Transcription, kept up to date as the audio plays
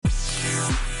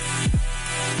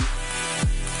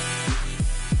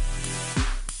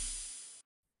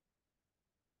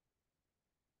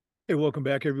Hey, welcome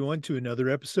back, everyone, to another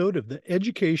episode of the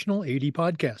Educational AD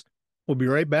Podcast. We'll be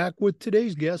right back with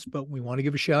today's guest, but we want to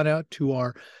give a shout out to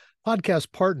our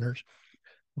podcast partners,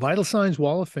 Vital Signs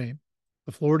Wall of Fame,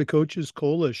 the Florida Coaches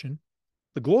Coalition,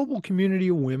 the Global Community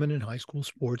of Women in High School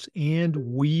Sports, and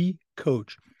We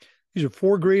Coach. These are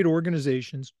four great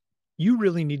organizations. You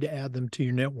really need to add them to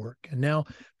your network. And now,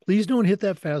 please don't hit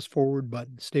that fast forward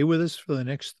button. Stay with us for the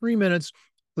next 3 minutes.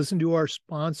 Listen to our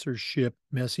sponsorship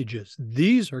messages.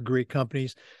 These are great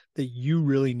companies that you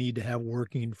really need to have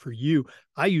working for you.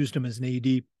 I used them as an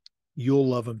AD. You'll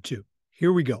love them too.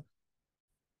 Here we go.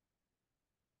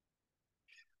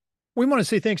 We want to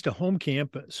say thanks to Home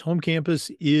Campus. Home Campus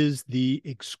is the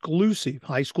exclusive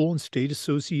high school and state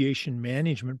association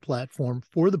management platform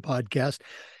for the podcast.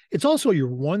 It's also your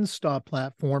one-stop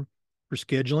platform for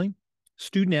scheduling,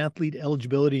 student athlete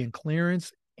eligibility and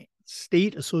clearance,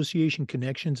 state association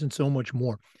connections, and so much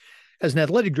more. As an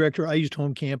athletic director, I used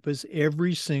Home Campus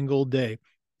every single day,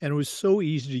 and it was so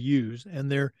easy to use,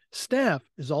 and their staff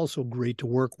is also great to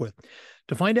work with.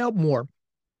 To find out more,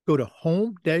 go to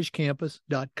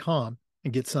home-campus.com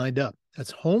and get signed up.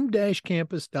 That's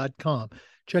home-campus.com.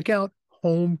 Check out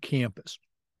Home Campus.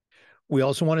 We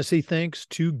also want to say thanks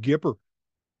to Gipper.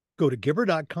 Go to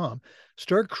Gipper.com,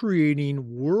 start creating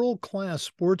world-class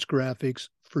sports graphics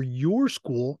for your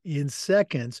school in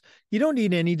seconds. You don't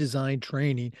need any design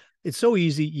training. It's so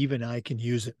easy, even I can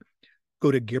use it.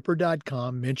 Go to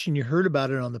Gipper.com, mention you heard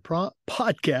about it on the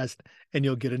podcast, and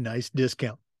you'll get a nice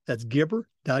discount. That's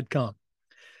Gipper.com.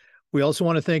 We also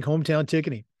want to thank Hometown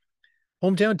Ticketing.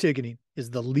 Hometown Ticketing is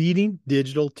the leading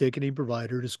digital ticketing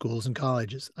provider to schools and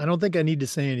colleges. I don't think I need to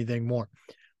say anything more.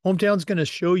 Hometown's going to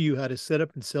show you how to set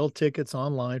up and sell tickets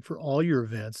online for all your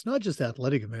events, not just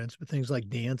athletic events, but things like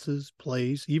dances,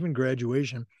 plays, even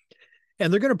graduation.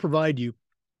 And they're going to provide you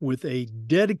with a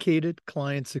dedicated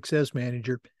client success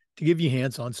manager to give you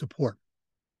hands-on support.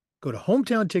 Go to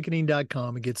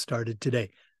hometownticketing.com and get started today.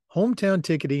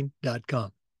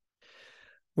 hometownticketing.com.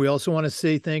 We also want to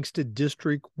say thanks to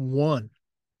District One.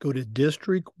 Go to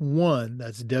District One,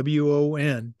 that's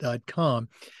WON.com.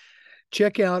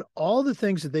 Check out all the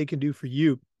things that they can do for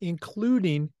you,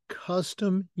 including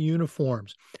custom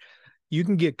uniforms. You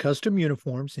can get custom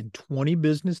uniforms in 20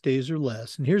 business days or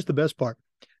less. And here's the best part.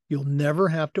 You'll never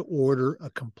have to order a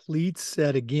complete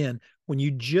set again when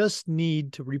you just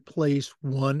need to replace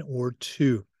one or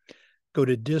two. Go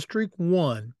to District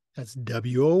One, that's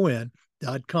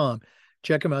WON.com.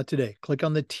 Check them out today. Click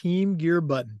on the Team Gear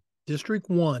button,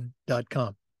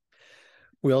 district1.com.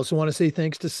 We also want to say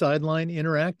thanks to Sideline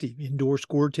Interactive, indoor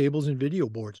score tables and video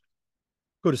boards.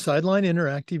 Go to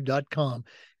sidelineinteractive.com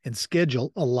and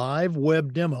schedule a live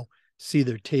web demo. See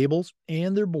their tables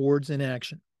and their boards in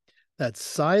action. That's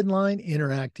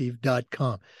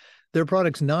sidelineinteractive.com. Their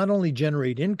products not only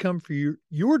generate income for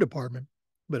your department,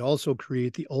 but also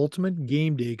create the ultimate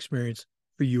game day experience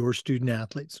for your student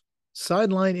athletes.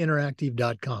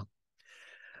 sidelineinteractive.com.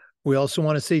 We also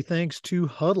want to say thanks to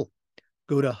Huddle.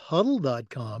 Go to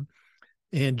huddle.com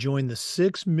and join the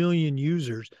 6 million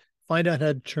users. Find out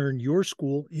how to turn your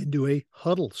school into a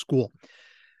Huddle school.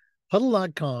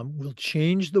 Huddle.com will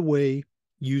change the way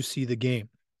you see the game.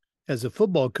 As a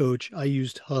football coach, I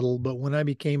used Huddle, but when I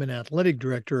became an athletic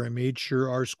director, I made sure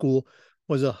our school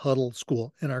was a Huddle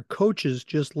school. And our coaches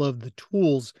just loved the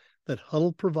tools that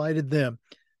Huddle provided them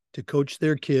to coach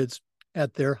their kids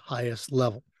at their highest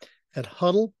level. At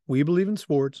Huddle, we believe in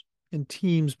sports, and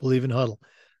teams believe in Huddle.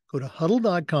 Go to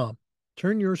huddle.com.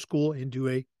 Turn your school into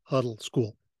a Huddle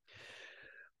school.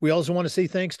 We also want to say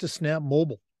thanks to Snap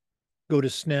Mobile. Go to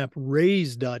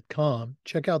snapraise.com.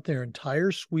 Check out their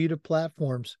entire suite of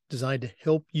platforms designed to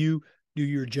help you do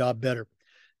your job better.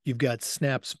 You've got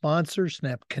Snap Sponsor,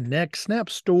 Snap Connect, Snap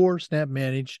Store, Snap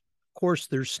Manage. Of course,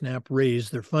 there's Snap Raise,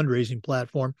 their fundraising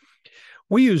platform.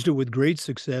 We used it with great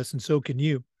success, and so can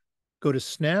you. Go to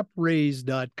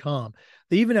snapraise.com.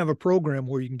 They even have a program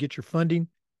where you can get your funding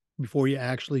before you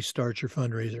actually start your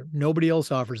fundraiser. Nobody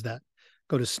else offers that.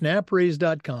 Go to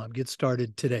snapraise.com. Get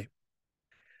started today.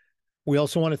 We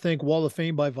also want to thank Wall of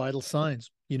Fame by Vital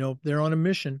Signs. You know, they're on a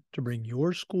mission to bring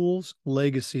your school's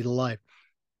legacy to life.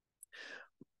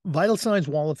 Vital Signs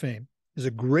Wall of Fame is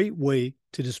a great way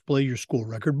to display your school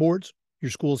record boards,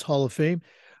 your school's Hall of Fame,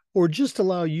 or just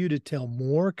allow you to tell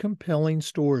more compelling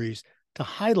stories to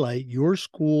highlight your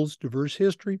school's diverse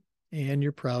history and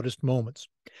your proudest moments.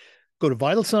 Go to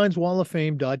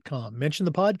vitalsignswalloffame.com. Mention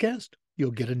the podcast,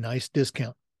 you'll get a nice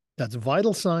discount. That's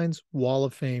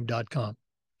vitalsignswalloffame.com.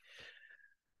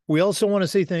 We also want to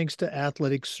say thanks to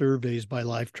Athletic Surveys by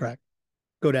Lifetrack.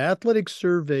 Go to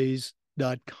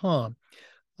athleticsurveys.com.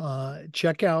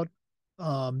 Check out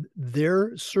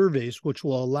their surveys, which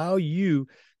will allow you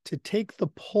to take the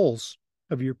pulse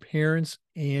of your parents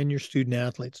and your student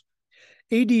athletes.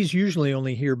 ADs usually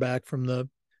only hear back from the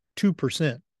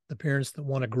 2%, the parents that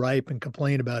want to gripe and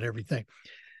complain about everything.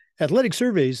 Athletic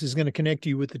Surveys is going to connect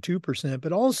you with the 2%,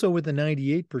 but also with the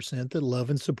 98% that love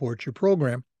and support your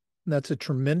program. And that's a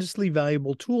tremendously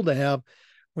valuable tool to have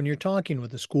when you're talking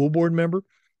with a school board member,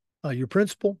 your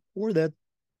principal, or that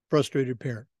frustrated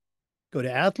parent. Go to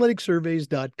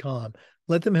athleticsurveys.com.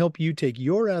 Let them help you take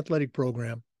your athletic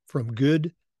program from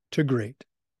good to great.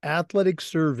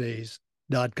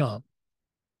 athleticsurveys.com.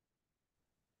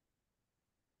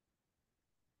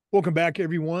 Welcome back,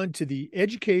 everyone, to the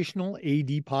Educational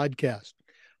AD Podcast.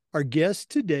 Our guest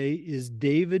today is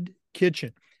David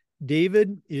Kitchen.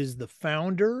 David is the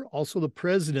founder, also the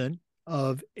president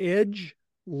of Edge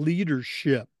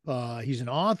Leadership. He's an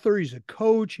author, he's a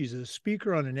coach, he's a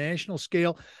speaker on a national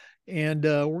scale, and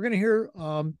we're going to hear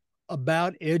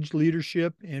about Edge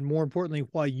Leadership and, more importantly,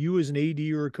 why you as an AD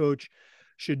or a coach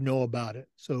should know about it.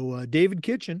 So, David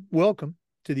Kitchen, welcome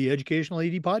to the Educational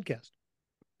AD Podcast.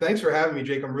 Thanks for having me,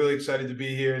 Jake. I'm really excited to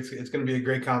be here. It's going to be a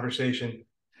great conversation.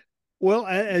 Well,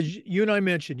 as you and I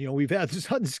mentioned, we've had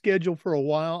this on the schedule for a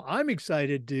while. I'm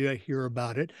excited to hear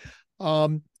about it.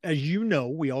 As you know,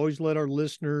 we always let our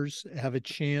listeners have a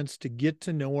chance to get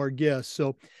to know our guests.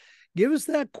 So give us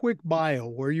that quick bio,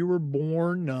 where you were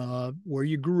born, where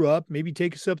you grew up, maybe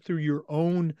take us up through your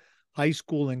own high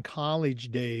school and college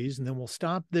days, and then we'll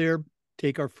stop there,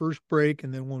 take our first break,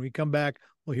 and then when we come back,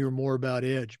 we'll hear more about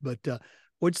Edge. But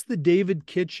what's the David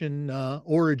Kitchen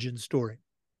origin story?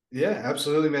 Yeah,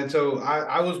 absolutely, man. So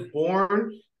I was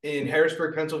born in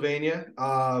Harrisburg, Pennsylvania,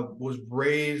 was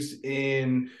raised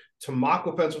in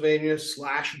Tamaqua, Pennsylvania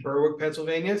 / Berwick,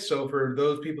 Pennsylvania. So for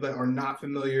those people that are not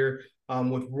familiar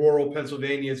with rural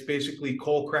Pennsylvania, it's basically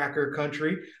coal cracker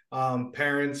country.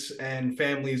 Parents and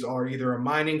families are either a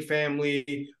mining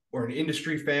family or an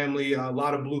industry family, a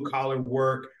lot of blue collar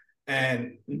work.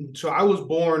 And so I was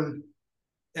born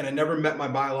and I never met my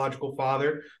biological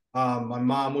father. My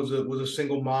mom was a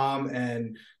single mom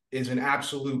and is an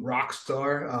absolute rock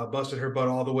star. Busted her butt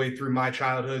all the way through my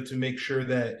childhood to make sure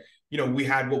that we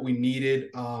had what we needed.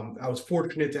 I was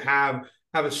fortunate to have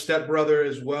a stepbrother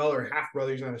as well, or half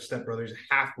brother. He's not a stepbrother; he's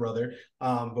a half brother.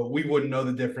 But we wouldn't know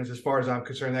the difference as far as I'm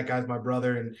concerned. That guy's my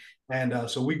brother, and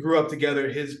so we grew up together.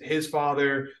 His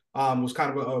father was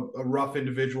kind of a rough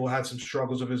individual, had some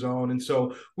struggles of his own. And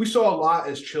so we saw a lot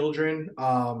as children,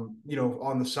 on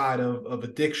the side of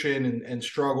addiction and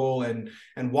struggle and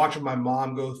watching my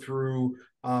mom go through,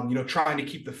 trying to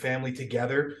keep the family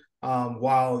together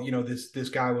while, this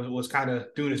guy was kind of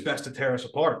doing his best to tear us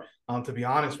apart, to be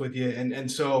honest with you.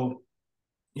 And so,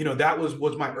 that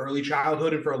was my early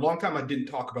childhood. And for a long time, I didn't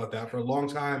talk about that. For a long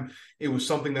time, it was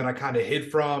something that I kind of hid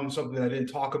from, something that I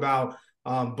didn't talk about.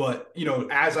 But,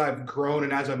 as I've grown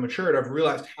and as I've matured, I've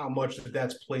realized how much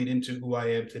that's played into who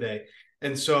I am today.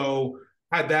 And so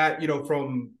had that,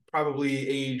 from probably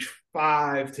age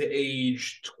 5 to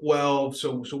age 12.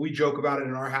 So we joke about it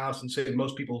in our house and say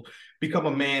most people become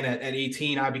a man at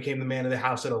 18. I became the man of the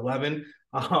house at 11.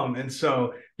 And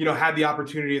so, had the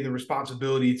opportunity and the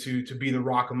responsibility to be the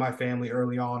rock of my family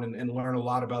early on and learn a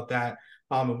lot about that,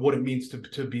 and what it means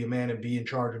to be a man and be in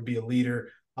charge and be a leader.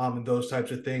 And those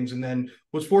types of things. And then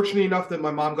was fortunate enough that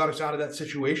my mom got us out of that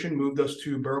situation, moved us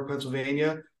to Berwick,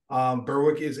 Pennsylvania.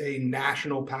 Berwick is a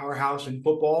national powerhouse in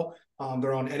football.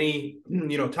 They're on any,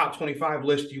 top 25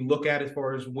 list you look at as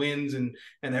far as wins and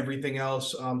everything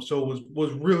else. So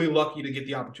was really lucky to get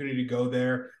the opportunity to go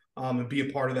there and be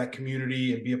a part of that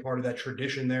community and be a part of that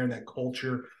tradition there and that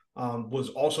culture. Was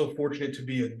also fortunate to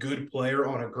be a good player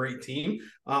on a great team.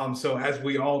 So as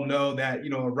we all know that,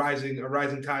 a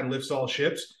rising tide lifts all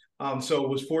ships. So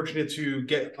was fortunate to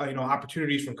get,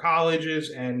 opportunities from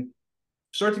colleges and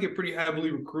start to get pretty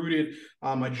heavily recruited.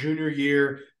 My junior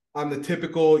year, I'm the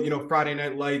typical, Friday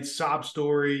Night Lights sob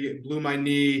story, blew my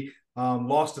knee,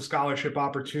 lost the scholarship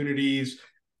opportunities,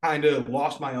 kind of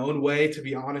lost my own way, to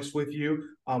be honest with you.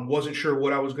 Wasn't sure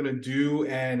what I was going to do.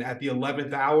 And at the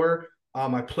 11th hour,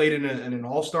 I played in an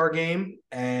all-star game,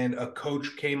 and a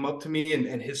coach came up to me,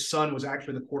 and his son was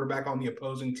actually the quarterback on the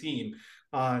opposing team.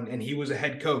 And he was a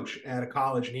head coach at a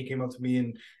college, and he came up to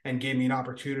me and gave me an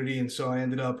opportunity. And so I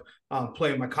ended up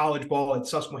playing my college ball at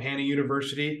Susquehanna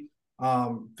University.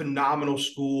 Phenomenal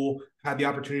school, had the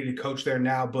opportunity to coach there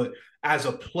now. But as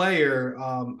a player,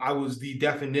 I was the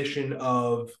definition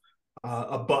of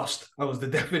a bust. I was the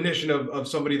definition of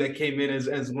somebody that came in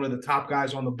as one of the top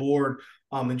guys on the board,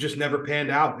 and just never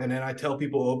panned out. And then I tell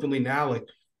people openly now, like,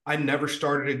 I never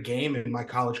started a game in my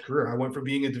college career. I went from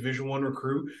being a Division I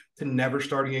recruit to never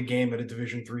starting a game at a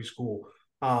Division III school.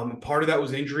 Part of that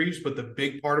was injuries, but the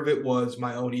big part of it was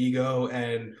my own ego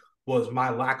and was my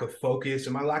lack of focus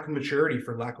and my lack of maturity,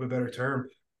 for lack of a better term.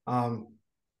 Um,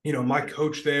 my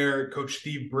coach there, Coach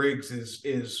Steve Briggs,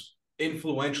 is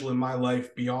influential in my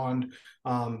life beyond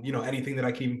anything that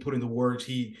I can even put into words.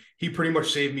 He pretty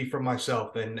much saved me from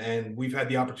myself, and we've had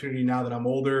the opportunity now that I'm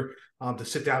older to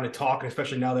sit down and talk, and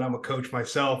especially now that I'm a coach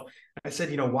myself. I said,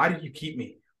 why did you keep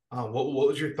me? What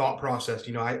was your thought process?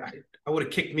 I would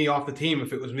have kicked me off the team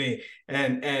if it was me.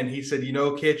 And he said,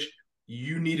 Kitch,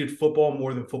 you needed football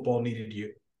more than football needed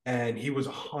you. And he was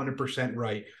 100%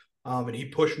 right. And he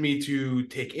pushed me to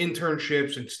take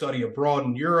internships and study abroad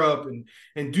in Europe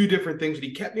and do different things. And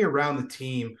he kept me around the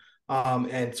team.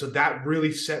 And so that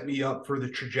really set me up for the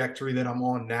trajectory that I'm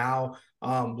on now,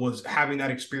 was having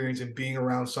that experience and being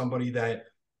around somebody that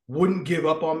wouldn't give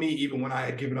up on me even when I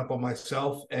had given up on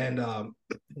myself. And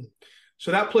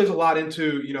so that plays a lot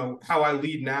into, how I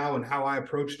lead now and how I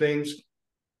approach things.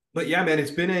 But yeah, man,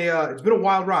 it's been a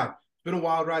wild ride. It's been a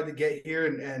wild ride to get here,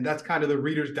 and that's kind of the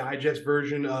Reader's Digest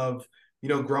version of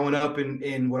growing up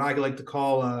in what I like to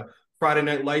call Friday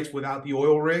Night Lights without the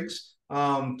oil rigs,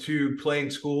 to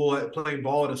playing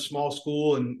ball at a small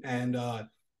school and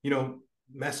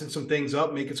messing some things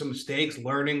up, making some mistakes,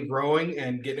 learning, growing,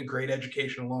 and getting a great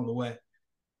education along the way.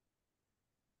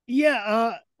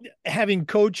 Yeah, having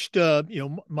coached,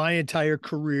 my entire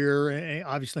career, and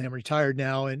obviously I'm retired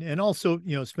now, and also,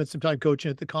 spent some time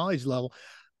coaching at the college level.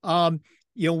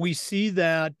 We see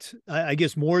that, I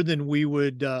guess, more than we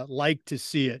would like to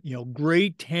see it.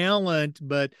 Great talent,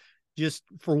 but just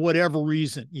for whatever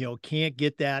reason, can't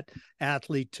get that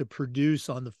athlete to produce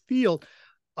on the field.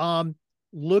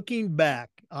 Looking back,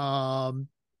 and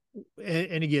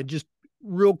again, just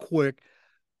real quick,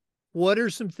 what are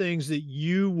some things that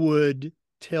you would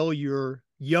tell your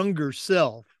younger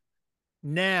self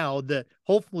now that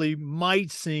hopefully might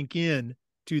sink in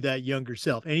to that younger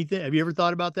self? Anything? Have you ever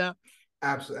thought about that?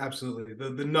 Absolutely.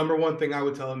 The number one thing I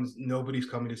would tell them is nobody's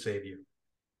coming to save you.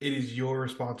 It is your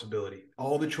responsibility.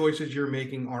 All the choices you're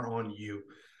making are on you.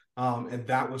 And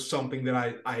that was something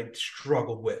that I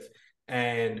struggled with.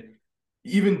 And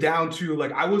even down to,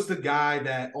 like, I was the guy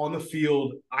that on the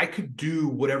field, I could do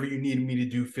whatever you needed me to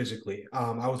do physically.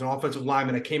 I was an offensive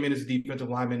lineman. I came in as a defensive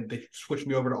lineman. They switched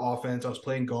me over to offense. I was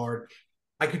playing guard.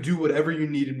 I could do whatever you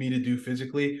needed me to do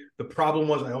physically. The problem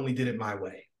was I only did it my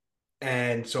way.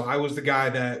 And so I was the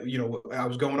guy that, I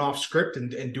was going off script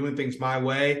and doing things my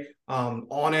way,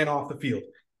 on and off the field.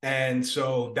 And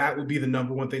so that would be the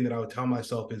number one thing that I would tell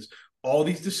myself is all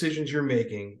these decisions you're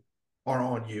making are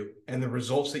on you, and the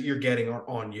results that you're getting are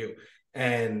on you.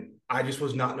 And I just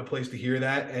was not in a place to hear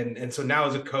that. And so now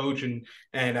as a coach and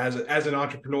as an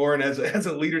entrepreneur and as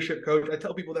a leadership coach, I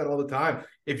tell people that all the time.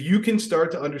 If you can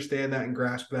start to understand that and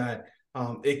grasp that,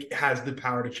 it has the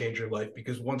power to change your life.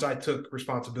 Because once I took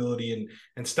responsibility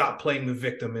and stopped playing the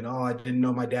victim and, I didn't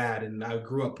know my dad and I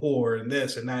grew up poor and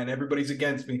this and that and everybody's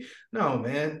against me. No,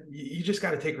 man, you just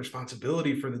got to take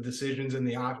responsibility for the decisions and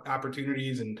the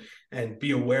opportunities and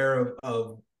be aware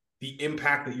of the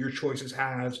impact that your choices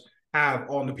have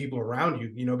on the people around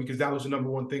you, because that was the number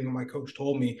one thing that my coach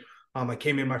told me. I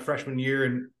came in my freshman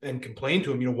year and complained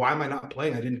to him, why am I not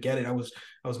playing? I didn't get it. I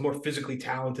was more physically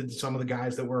talented than some of the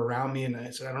guys that were around me. And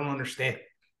I said, I don't understand.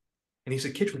 And he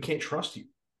said, Kitch, we can't trust you.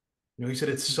 He said,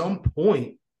 at some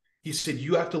point, he said,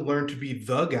 you have to learn to be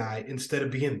the guy instead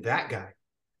of being that guy.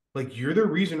 Like, you're the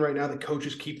reason right now that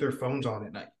coaches keep their phones on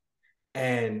at night.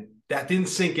 And that didn't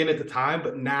sink in at the time.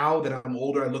 But now that I'm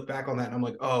older, I look back on that and I'm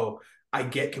like, oh, I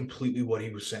get completely what he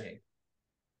was saying.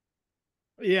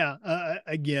 Yeah.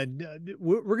 Again,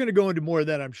 we're going to go into more of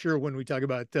that, I'm sure, when we talk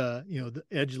about, the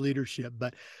edge leadership.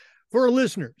 But for our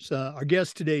listeners, our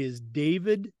guest today is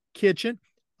David Kitchen.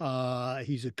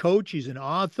 He's a coach, he's an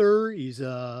author, he's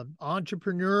an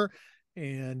entrepreneur,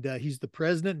 and he's the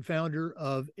president and founder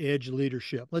of Edge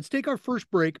Leadership. Let's take our first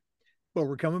break, but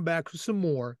we're coming back with some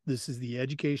more. This is the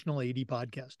Educational AD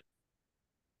Podcast.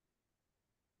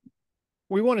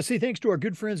 We want to say thanks to our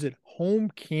good friends at Home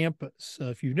Campus.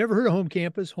 If you've never heard of Home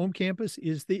Campus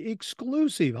is the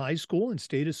exclusive high school and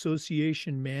state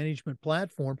association management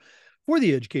platform for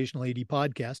the Educational AD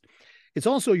Podcast. It's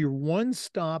also your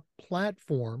one-stop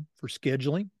platform for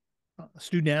scheduling,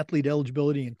 student-athlete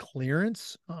eligibility and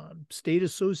clearance, state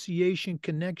association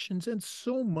connections, and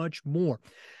so much more.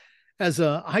 As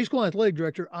a high school athletic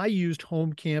director, I used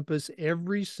Home Campus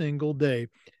every single day,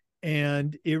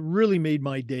 and it really made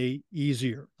my day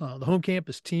easier. The Home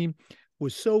Campus team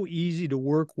was so easy to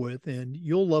work with, and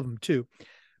you'll love them too.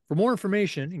 For more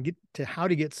information and get to how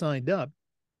to get signed up,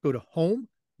 go to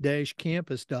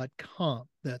home-campus.com.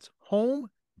 That's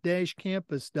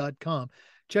home-campus.com.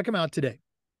 Check them out today.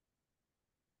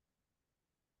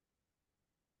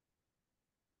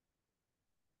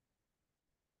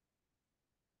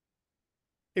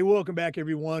 Hey, welcome back,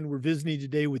 everyone. We're visiting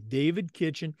today with David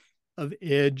Kitchen of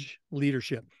Edge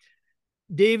Leadership.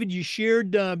 David, you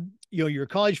shared, you're a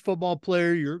college football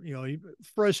player. You're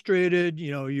frustrated.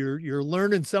 You're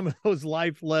learning some of those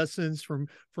life lessons from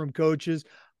coaches.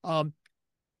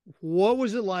 What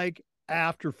was it like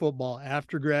after football,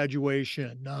 after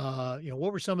graduation?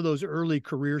 What were some of those early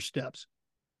career steps?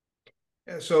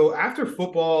 Yeah, so after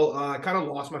football, I kind of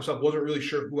lost myself. Wasn't really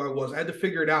sure who I was. I had to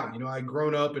figure it out. I'd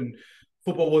grown up and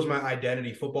football was my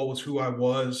identity. Football was who I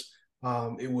was.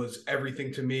 It was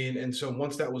everything to me. And so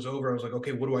once that was over, I was like,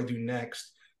 okay, what do I do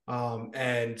next?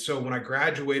 And so when I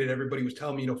graduated, everybody was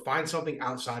telling me, find something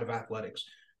outside of athletics,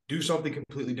 do something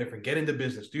completely different, get into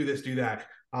business, do this, do that.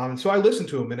 And so I listened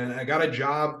to them, and I got a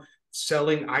job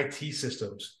selling IT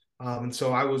systems. And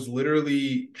so I was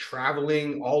literally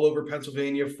traveling all over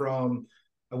Pennsylvania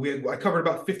I covered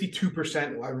about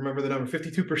 52%. I remember the number,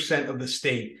 52% of the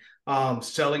state,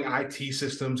 selling IT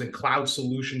systems and cloud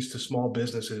solutions to small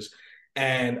businesses.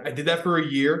 And I did that for a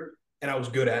year, and I was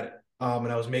good at it.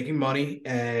 And I was making money,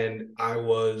 and I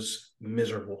was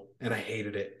miserable, and I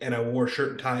hated it. And I wore a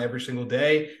shirt and tie every single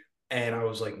day. And I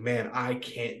was like, man, I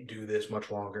can't do this much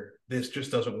longer. This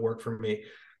just doesn't work for me.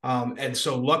 And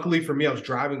so luckily for me, I was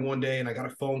driving one day and I got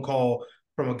a phone call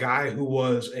from a guy who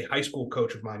was a high school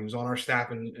coach of mine. He was on our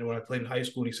staff. And when I played in high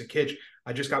school, he said, Kitch,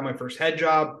 I just got my first head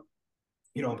job.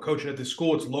 I'm coaching at this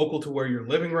school. It's local to where you're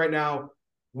living right now.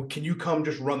 Can you come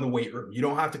just run the weight room? You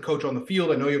don't have to coach on the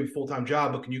field. I know you have a full-time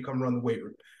job, but can you come run the weight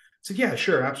room? I said, yeah,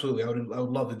 sure. Absolutely. I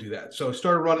would love to do that. So I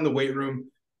started running the weight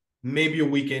room. Maybe a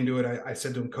week into it, I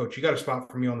said to him, Coach, you got a spot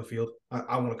for me on the field.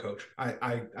 I want to coach.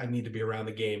 I need to be around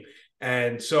the game.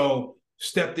 And so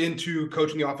stepped into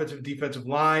coaching the offensive and defensive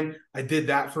line. I did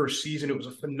that for a season. It was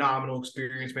a phenomenal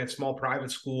experience, man. Small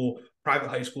private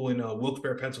high school in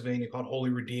Wilkes-Barre, Pennsylvania, called Holy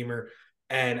Redeemer.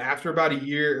 And after about a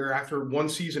year, or after one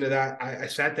season of that, I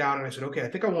sat down and I said, okay, I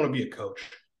think I want to be a coach.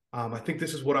 I think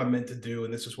this is what I'm meant to do,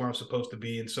 and this is where I'm supposed to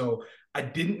be. And so I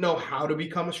didn't know how to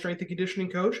become a strength and conditioning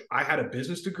coach. I had a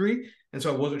business degree, and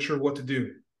so I wasn't sure what to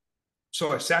do.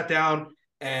 So I sat down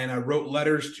and I wrote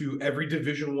letters to every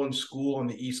Division I school on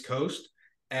the East Coast.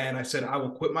 And I said, I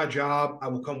will quit my job. I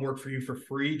will come work for you for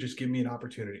free. Just give me an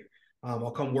opportunity.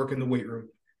 I'll come work in the weight room.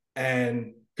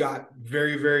 And got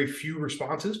very, very few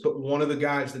responses. But one of the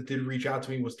guys that did reach out to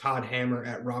me was Todd Hammer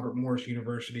at Robert Morris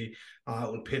University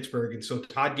in Pittsburgh. And so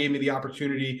Todd gave me the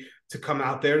opportunity to come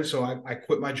out there. And so I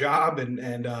quit my job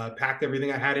and packed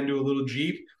everything I had into a little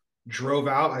Jeep, drove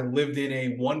out. I lived in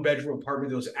a one-bedroom apartment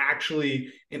that was actually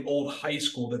an old high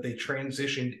school that they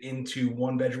transitioned into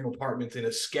one-bedroom apartments in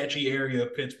a sketchy area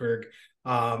of Pittsburgh.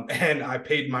 And I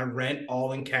paid my rent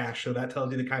all in cash. So that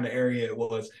tells you the kind of area it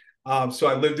was. So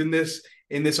I lived in this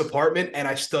apartment, and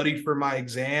I studied for my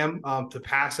exam to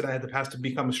pass it. I had to pass to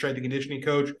become a strength and conditioning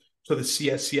coach, so the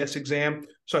CSCS exam.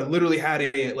 So I literally had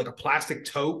a plastic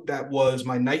tote that was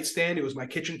my nightstand. It was my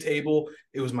kitchen table.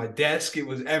 It was my desk. It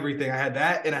was everything. I had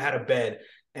that, and I had a bed.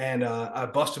 And I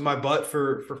busted my butt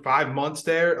for 5 months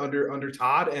there under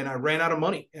Todd, and I ran out of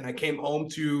money. And I came home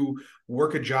to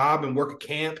work a job and work a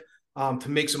camp to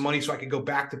make some money so I could go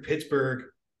back to Pittsburgh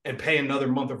and pay another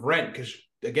month of rent, because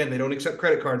again, they don't accept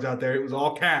credit cards out there. It was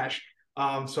all cash.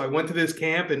 So I went to this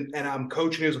camp, and I'm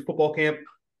coaching. It was a football camp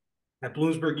at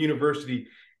Bloomsburg University.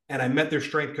 And I met their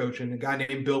strength coach, and a guy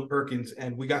named Bill Perkins.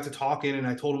 And we got to talking, and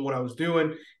I told him what I was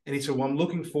doing. And he said, well, I'm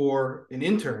looking for an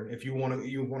intern if you want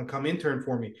to come intern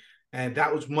for me. And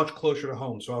that was much closer to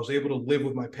home. So I was able to live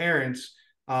with my parents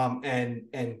and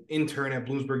intern at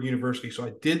Bloomsburg University. So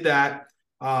I did that.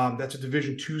 That's a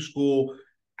Division II school.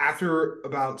 After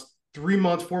about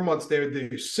 4 months there,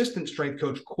 the assistant strength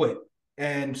coach quit.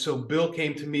 And so Bill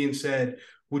came to me and said,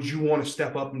 would you want to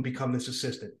step up and become this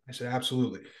assistant? I said,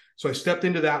 absolutely. So I stepped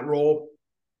into that role,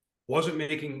 wasn't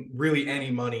making really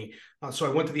any money. So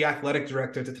I went to the athletic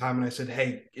director at the time and I said,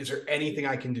 hey, is there anything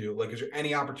I can do? Is there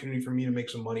any opportunity for me to make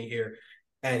some money here?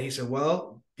 And he said,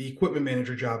 well, the equipment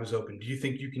manager job is open. Do you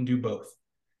think you can do both?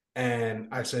 And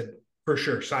I said, for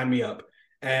sure, sign me up.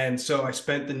 And so I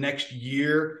spent the next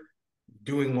year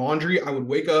doing laundry. I would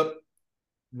wake up,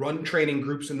 run training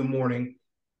groups in the morning,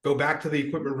 go back to the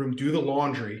equipment room, do the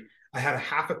laundry. I had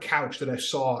half a couch that I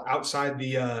saw outside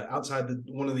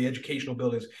one of the educational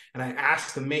buildings, and I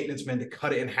asked the maintenance men to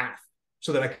cut it in half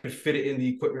so that I could fit it in the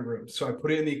equipment room. So I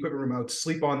put it in the equipment room. I would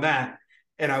sleep on that,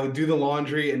 and I would do the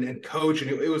laundry and coach, and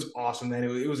it was awesome, man.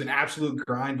 It was an absolute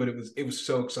grind, but it was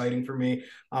so exciting for me.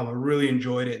 I really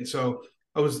enjoyed it, and so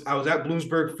I was at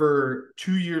Bloomsburg for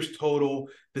 2 years total.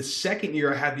 The second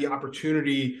year, I had the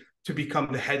opportunity to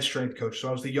become the head strength coach. So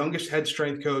I was the youngest head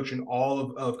strength coach in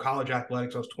all of college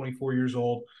athletics. I was 24 years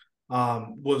old.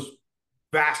 Was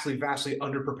vastly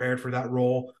underprepared for that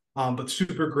role, but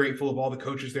super grateful of all the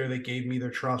coaches there. They gave me their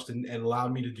trust and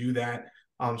allowed me to do that.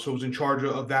 So I was in charge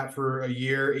of that for a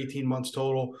year, 18 months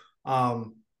total.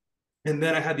 And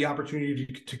then I had the opportunity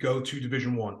to go to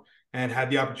Division I and had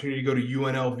the opportunity to go to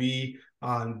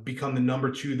UNLV, become the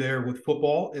number 2 there with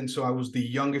football. And so I was the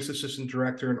youngest assistant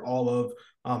director in all of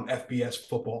FBS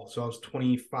football. So I was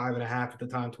 25 and a half at the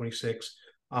time, 26.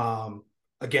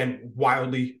 Again,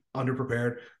 wildly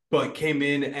underprepared, but came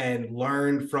in and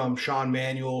learned from Sean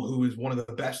Manuel, who is one of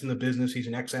the best in the business. He's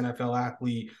an ex-NFL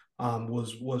athlete,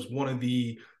 was one of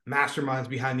the masterminds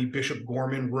behind the Bishop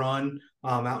Gorman run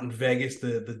out in Vegas,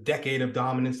 the decade of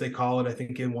dominance, they call it. I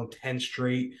think he won 10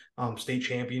 straight state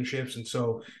championships. And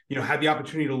so, had the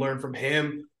opportunity to learn from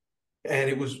him.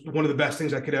 And it was one of the best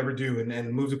things I could ever do,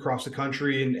 and moved across the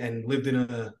country and lived in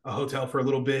a hotel for a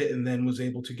little bit, and then was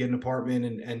able to get an apartment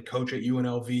and coach at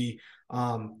UNLV.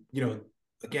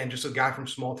 Again, just a guy from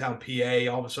small town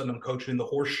PA. All of a sudden I'm coaching in the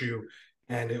Horseshoe,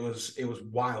 and it was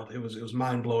wild. It was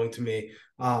mind blowing to me.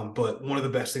 But one of the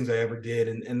best things I ever did.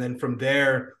 And then from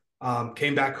there,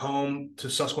 came back home to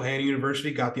Susquehanna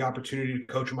University, got the opportunity to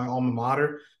coach in my alma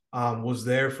mater. Was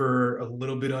there for a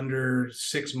little bit under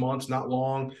 6 months, not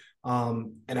long.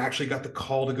 And actually got the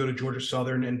call to go to Georgia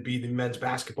Southern and be the men's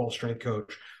basketball strength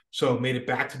coach. So made it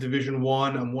back to Division I.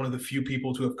 I'm one of the few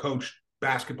people to have coached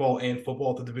basketball and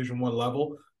football at the Division I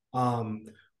level.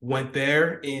 Went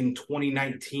there in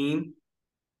 2019,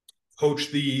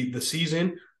 coached the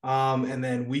season. And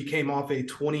then we came off a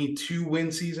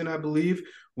 22-win season, I believe.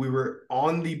 We were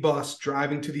on the bus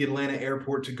driving to the Atlanta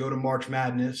airport to go to March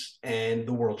Madness, and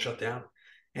the world shut down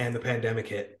and the pandemic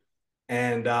hit.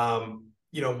 And,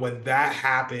 when that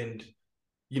happened,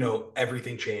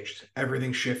 everything changed,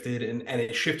 everything shifted, and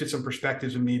it shifted some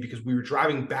perspectives in me, because we were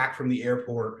driving back from the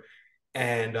airport,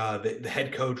 and the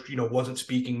head coach, wasn't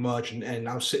speaking much. And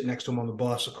I was sitting next to him on the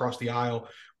bus across the aisle.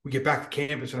 We get back to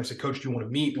campus, and I said, "Coach, do you want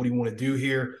to meet? What do you want to do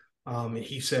here?" And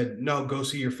he said, "No, go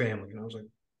see your family." And I was like,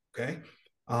 "Okay."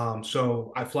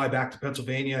 So I fly back to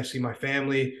Pennsylvania. I see my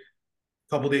family.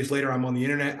 A couple of days later, I'm on the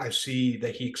internet. I see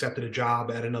that he accepted a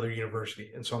job at another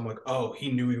university. And so I'm like, oh,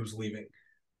 he knew he was leaving.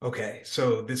 Okay,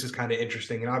 so this is kind of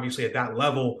interesting. And obviously at that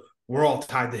level, we're all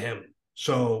tied to him.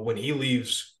 So when he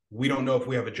leaves, we don't know if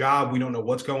we have a job. We don't know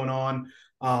what's going on.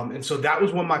 And so that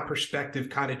was when my perspective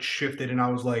kind of shifted. And I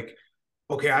was like,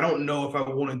 okay, I don't know if I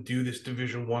want to do this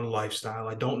Division I lifestyle.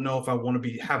 I don't know if I want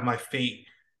to have my fate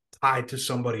tied to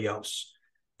somebody else.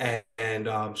 And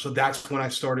so that's when I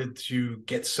started to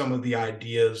get some of the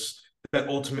ideas that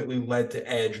ultimately led to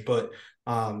Edge. But,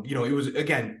 it was,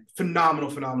 again,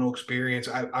 phenomenal experience.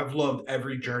 I've loved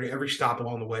every journey, every stop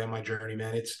along the way on my journey,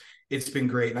 man. It's been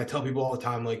great. And I tell people all the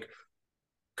time, like,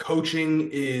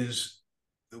 coaching is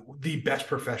the best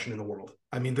profession in the world.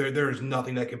 I mean, there is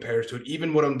nothing that compares to it.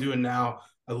 Even what I'm doing now,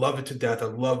 I love it to death. I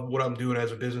love what I'm doing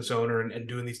as a business owner and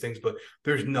doing these things, but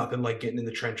there's nothing like getting in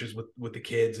the trenches with the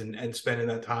kids and spending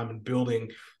that time and building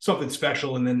something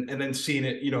special, and then seeing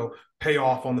it, pay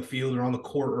off on the field or on the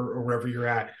court or wherever you're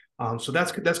at. So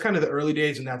that's kind of the early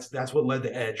days, and that's what led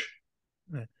to Edge.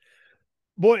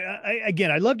 Boy,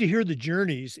 I'd love to hear the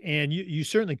journeys, and you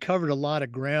certainly covered a lot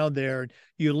of ground there.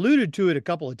 You alluded to it a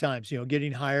couple of times,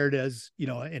 getting hired as,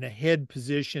 in a head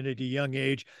position at a young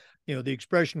age. The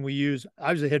expression we use,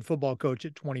 I was a head football coach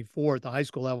at 24 at the high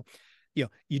school level.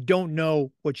 You don't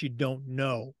know what you don't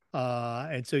know.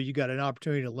 And so you got an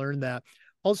opportunity to learn that.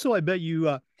 Also, I bet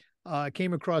you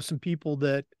came across some people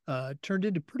that turned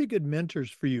into pretty good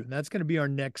mentors for you. And that's going to be our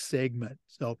next segment.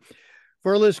 So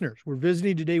for our listeners, we're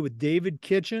visiting today with David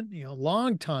Kitchen,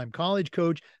 longtime college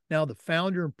coach, now the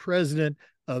founder and president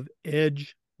of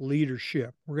Edge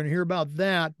Leadership. We're going to hear about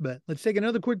that, but let's take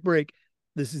another quick break.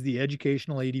 This is the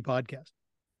Educational AD Podcast.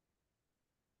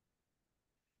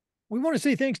 We want to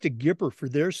say thanks to Gipper for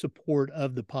their support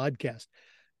of the podcast.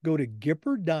 Go to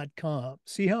Gipper.com.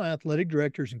 See how athletic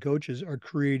directors and coaches are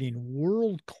creating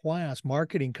world-class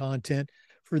marketing content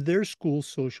for their school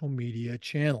social media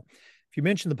channel. If you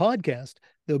mention the podcast,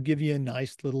 they'll give you a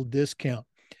nice little discount.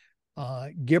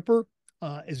 Gipper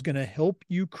is going to help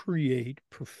you create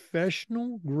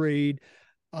professional-grade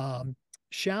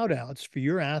shout outs for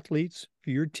your athletes, for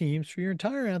your teams, for your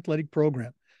entire athletic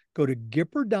program. Go to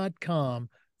Gipper.com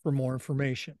for more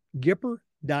information.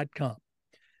 Gipper.com.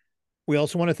 We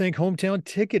also want to thank Hometown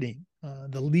Ticketing.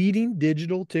 the leading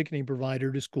digital ticketing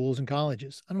provider to schools and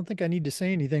colleges. I don't think I need to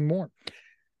say anything more.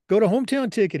 Go to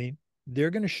Hometown Ticketing. They're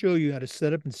going to show you how to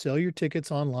set up and sell your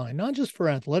tickets online, not just for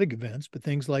athletic events, but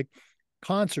things like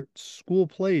concerts, school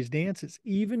plays, dances,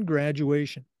 even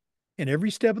graduation. And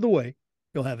every step of the way,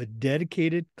 you'll have a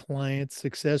dedicated client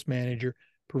success manager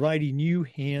providing you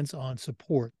hands-on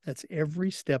support. That's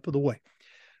every step of the way.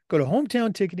 Go to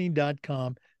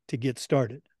hometownticketing.com to get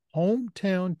started.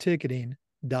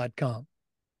 hometownticketing.com.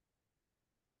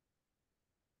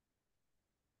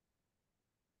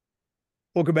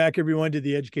 Welcome back, everyone, to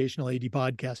the Educational AD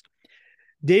Podcast.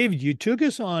 David, you took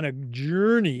us on a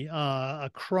journey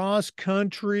across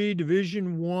country,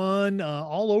 Division I,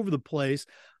 all over the place.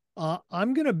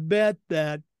 I'm going to bet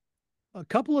that a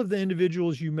couple of the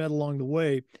individuals you met along the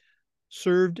way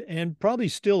served and probably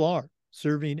still are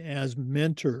serving as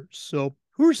mentors. So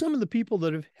who are some of the people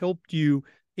that have helped you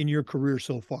in your career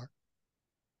so far?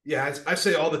 Yeah, I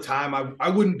say all the time, I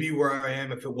wouldn't be where I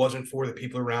am if it wasn't for the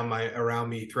people around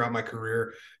me throughout my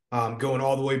career, going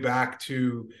all the way back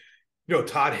to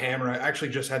Todd Hammer. I actually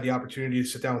just had the opportunity to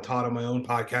sit down with Todd on my own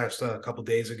podcast a couple of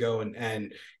days ago,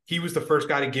 and he was the first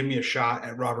guy to give me a shot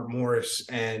at Robert Morris.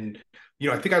 And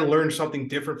I think I learned something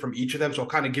different from each of them. So I'll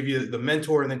kind of give you the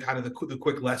mentor and then kind of the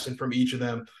quick lesson from each of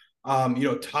them.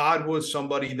 Todd was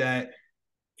somebody that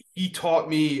he taught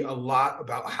me a lot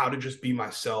about how to just be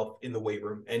myself in the weight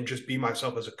room and just be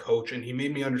myself as a coach. And he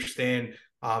made me understand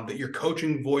that your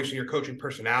coaching voice and your coaching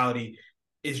personality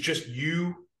is just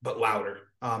you, but louder.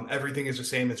 Everything is the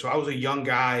same. And so I was a young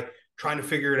guy trying to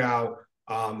figure it out.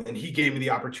 And he gave me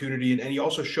the opportunity. And he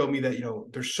also showed me that,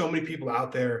 there's so many people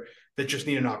out there that just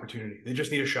need an opportunity. They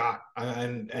just need a shot.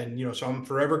 So I'm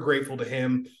forever grateful to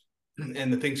him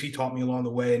and the things he taught me along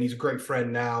the way. And he's a great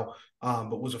friend now,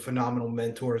 but was a phenomenal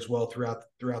mentor as well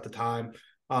throughout the time.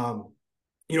 At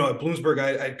Bloomsburg,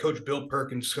 I had Coach Bill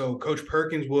Perkins. So Coach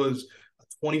Perkins was a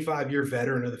 25-year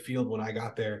veteran of the field when I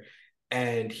got there.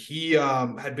 And he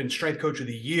had been strength coach of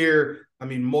the year. I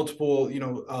mean, multiple,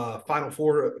 Final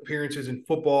Four appearances in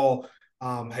football,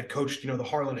 had coached, the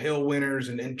Harlan Hill winners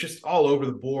and just all over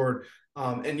the board.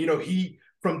 He,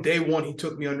 from day one, he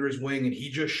took me under his wing and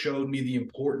he just showed me the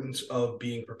importance of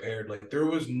being prepared. Like there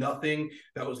was nothing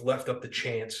that was left up to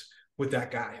chance with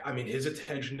that guy. I mean, his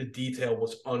attention to detail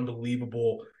was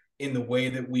unbelievable in the way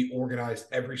that we organized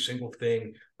every single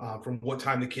thing, from what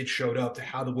time the kids showed up to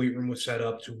how the weight room was set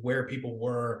up to where people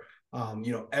were.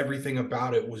 Everything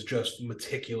about it was just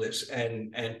meticulous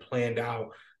and planned out.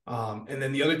 And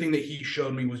then the other thing that he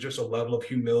showed me was just a level of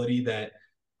humility that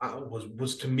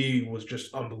was to me was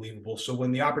just unbelievable. So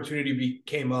when the opportunity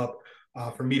came up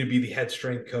for me to be the head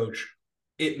strength coach,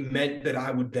 it meant that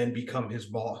I would then become his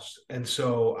boss. And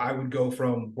so I would go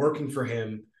from working for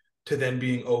him to then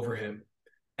being over him.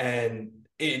 And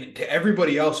to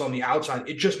everybody else on the outside,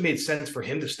 it just made sense for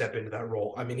him to step into that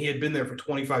role. I mean, he had been there for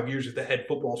 25 years as the head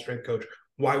football strength coach.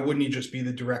 Why wouldn't he just be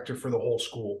the director for the whole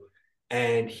school?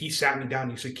 And he sat me down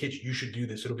and he said, "Kitch, you should do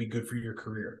this. It'll be good for your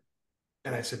career."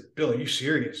 And I said, "Bill, are you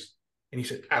serious?" And he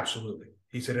said, "Absolutely."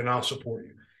 He said, "And I'll support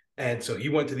you." And so he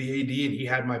went to the AD and he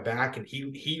had my back, and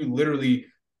he literally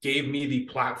gave me the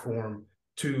platform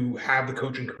to have the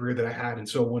coaching career that I had. And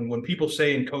so when people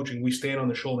say in coaching, we stand on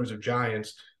the shoulders of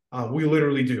giants, we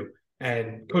literally do.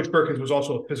 And Coach Perkins was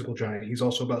also a physical giant. He's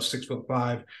also about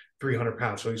 6'5", 300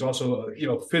 pounds. So he's also,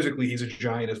 physically he's a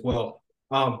giant as well.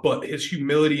 But his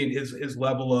humility and his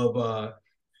level of,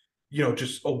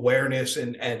 just awareness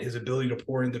and his ability to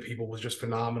pour into people was just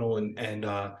phenomenal. And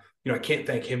I can't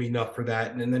thank him enough for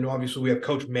that. And then obviously we have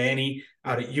Coach Manny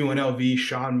out at UNLV,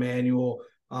 Sean Manuel.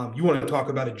 You want to talk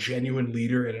about a genuine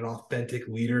leader and an authentic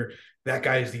leader. That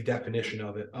guy is the definition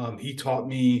of it. He taught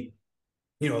me,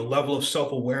 a level of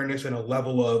self-awareness and a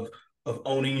level of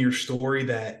owning your story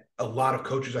that a lot of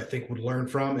coaches, I think, would learn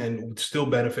from and would still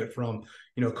benefit from.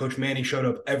 Coach Manny showed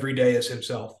up every day as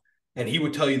himself. And he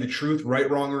would tell you the truth, right,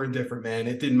 wrong, or indifferent, man.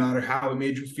 It didn't matter how it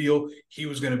made you feel. He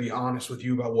was going to be honest with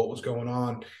you about what was going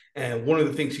on. And one of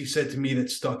the things he said to me that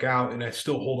stuck out, and I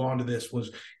still hold on to this, was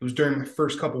it was during my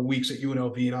first couple of weeks at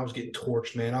UNLV, and I was getting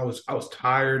torched, man. I was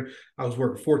tired. I was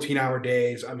working 14-hour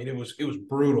days. I mean, it was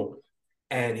brutal.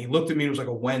 And he looked at me, it was like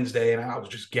a Wednesday, and I was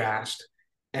just gassed.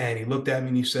 And he looked at me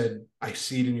and he said, "I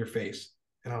see it in your face."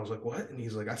 And I was like, "What?" And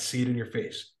he's like, "I see it in your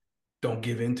face. Don't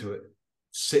give into it.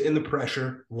 Sit in the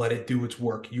pressure, let it do its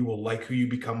work. You will like who you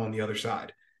become on the other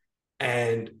side."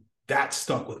 And that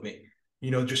stuck with me.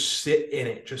 Just sit in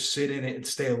it. Just sit in it and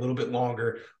stay a little bit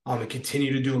longer, and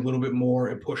continue to do a little bit more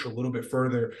and push a little bit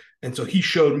further. And so he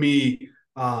showed me,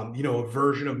 a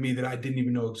version of me that I didn't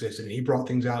even know existed. And he brought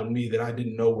things out in me that I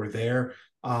didn't know were there,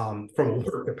 from a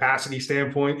work capacity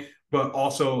standpoint. but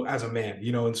also as a man,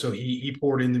 and so he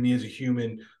poured into me as a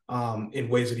human, in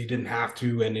ways that he didn't have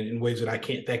to, and in ways that I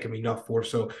can't thank him enough for.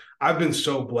 So I've been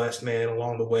so blessed, man,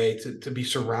 along the way to be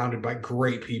surrounded by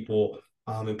great people,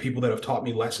 and people that have taught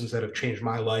me lessons that have changed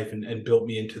my life and built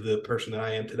me into the person that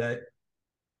I am today.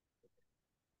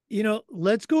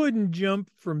 Let's go ahead and jump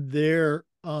from there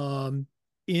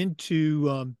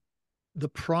into the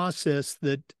process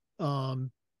that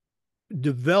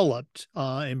developed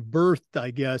and birthed,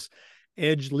 I guess,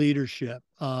 Edge Leadership.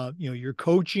 You're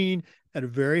coaching at a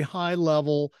very high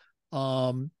level.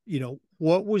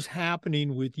 What was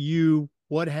happening with you?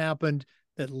 What happened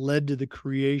that led to the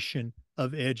creation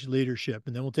of Edge Leadership?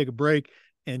 And then we'll take a break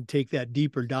and take that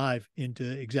deeper dive into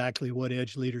exactly what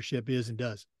Edge Leadership is and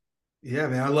does. Yeah,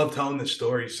 man, I love telling this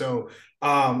story. So,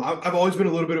 I've always been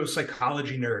a little bit of a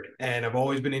psychology nerd, and I've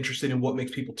always been interested in what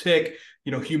makes people tick,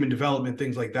 human development,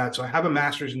 things like that. So, I have a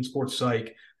master's in sports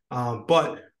psych.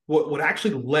 But what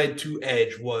actually led to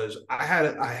Edge was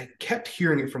I kept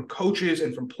hearing it from coaches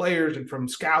and from players and from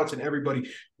scouts and everybody.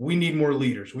 We need more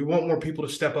leaders. We want more people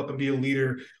to step up and be a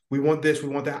leader. We want this. We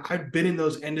want that. I've been in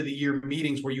those end of the year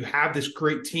meetings where you have this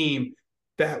great team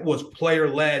that was player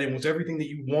led and was everything that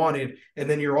you wanted. And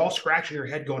then you're all scratching your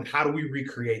head going, how do we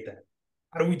recreate that?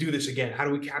 How do we do this again? How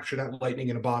do we capture that lightning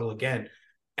in a bottle again?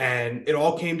 And it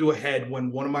all came to a head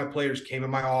when one of my players came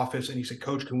in my office and he said,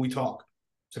 Coach, can we talk?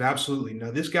 I said, absolutely.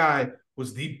 Now, this guy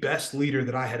was the best leader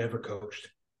that I had ever coached,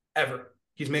 ever.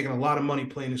 He's making a lot of money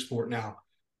playing the sport now.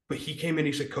 But he came in,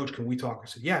 he said, Coach, can we talk? I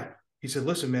said, yeah. He said,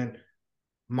 listen, man,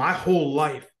 my whole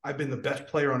life, I've been the best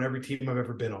player on every team I've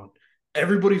ever been on.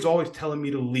 Everybody's always telling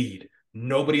me to lead.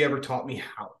 Nobody ever taught me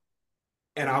how.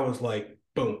 And I was like,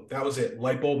 boom, that was it.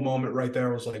 Light bulb moment right there.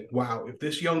 I was like, wow, if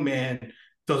this young man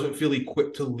doesn't feel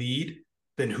equipped to lead,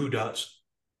 then who does?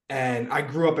 And I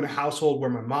grew up in a household where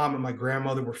my mom and my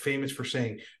grandmother were famous for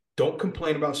saying, don't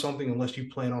complain about something unless you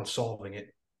plan on solving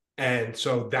it. And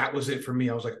so that was it for me.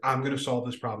 I was like, I'm going to solve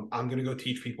this problem. I'm going to go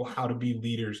teach people how to be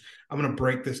leaders. I'm going to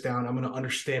break this down. I'm going to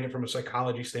understand it from a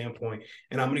psychology standpoint,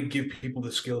 and I'm going to give people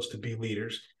the skills to be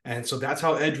leaders. And so that's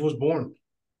how Edge was born.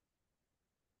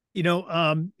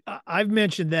 I've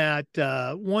mentioned that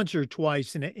once or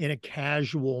twice in a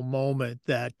casual moment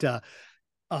that,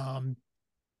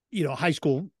 high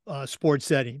school sports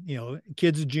setting,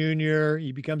 kid's a junior,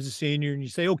 he becomes a senior, and you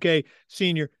say, okay,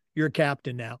 senior, you're a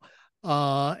captain now.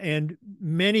 And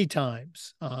many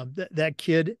times that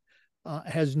kid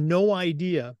has no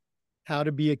idea how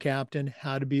to be a captain,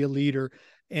 how to be a leader.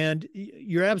 And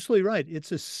you're absolutely right.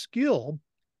 It's a skill,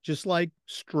 just like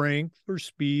strength or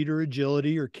speed or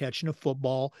agility or catching a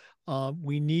football.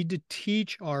 We need to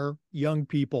teach our young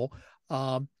people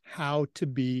how to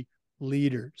be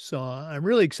leaders. So I'm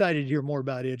really excited to hear more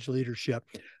about Edge Leadership.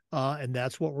 And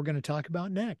that's what we're going to talk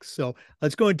about next. So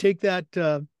let's go and take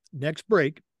that next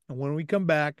break. And when we come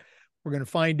back, we're going to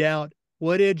find out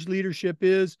what Edge Leadership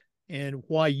is and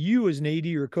why you as an AD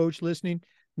or coach listening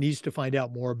needs to find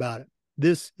out more about it.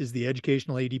 This is the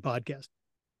Educational AD Podcast.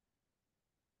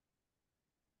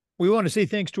 We want to say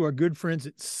thanks to our good friends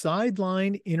at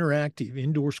Sideline Interactive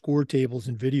indoor score tables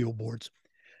and video boards.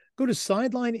 Go to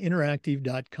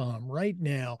sidelineinteractive.com right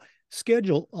now.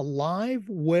 Schedule a live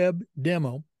web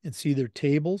demo and see their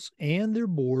tables and their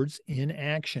boards in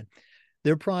action.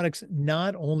 Their products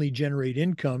not only generate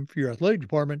income for your athletic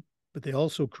department, but they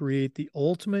also create the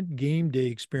ultimate game day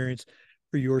experience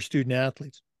for your student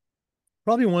athletes.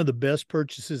 Probably one of the best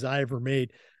purchases I ever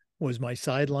made was my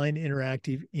Sideline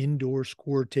Interactive indoor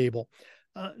score table.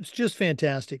 It's just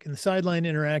fantastic. And the Sideline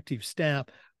Interactive staff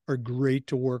are great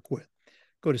to work with.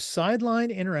 Go to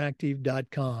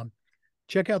sidelineinteractive.com.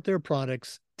 Check out their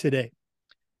products today.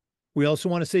 We also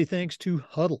want to say thanks to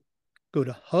Hudl. Go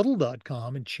to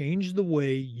Hudl.com and change the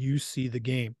way you see the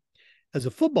game. As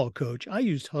a football coach, I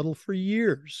used Hudl for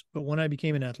years, but when I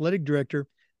became an athletic director,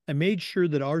 I made sure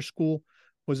that our school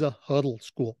was a Hudl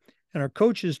school. And our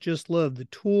coaches just loved the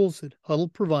tools that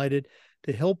Hudl provided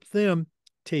to help them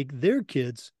take their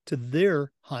kids to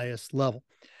their highest level.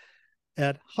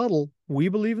 At Hudl, we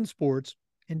believe in sports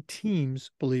and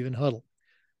teams believe in Hudl.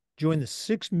 Join the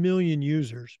 6 million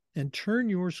users and turn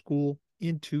your school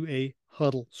into a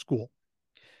Hudl school.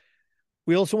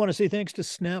 We also want to say thanks to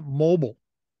Snap Mobile.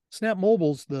 Snap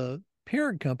Mobile's the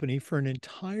parent company for an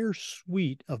entire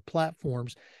suite of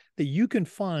platforms that you can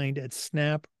find at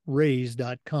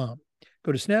snapraise.com.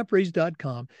 Go to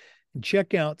snapraise.com and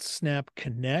check out Snap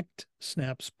Connect,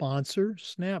 Snap Sponsor,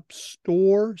 Snap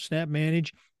Store, Snap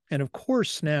Manage, and of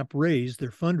course, Snap Raise, their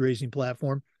fundraising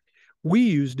platform. We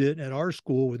used it at our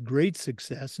school with great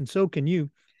success, and so can you.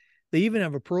 They even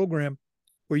have a program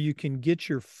where you can get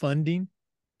your funding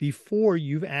before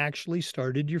you've actually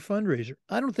started your fundraiser.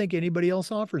 I don't think anybody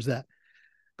else offers that.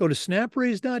 Go to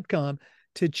snapraise.com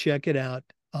to check it out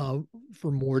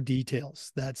for more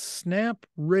details. That's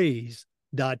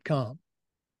snapraise.com.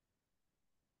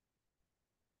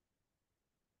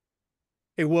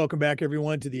 Hey, welcome back,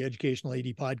 everyone, to the Educational AD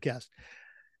Podcast.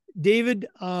 David,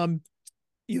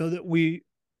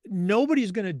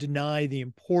 nobody's going to deny the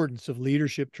importance of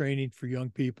leadership training for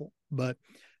young people, but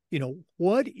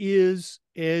what is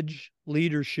Edge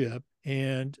leadership?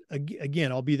 And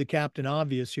again, I'll be the captain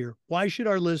obvious here. Why should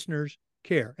our listeners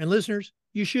care? And listeners,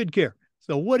 you should care.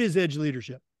 So what is Edge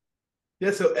leadership?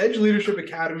 Yeah, so Edge Leadership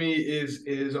Academy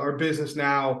is our business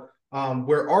now,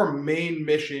 where our main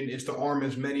mission is to arm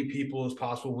as many people as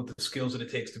possible with the skills that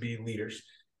it takes to be leaders.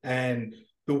 And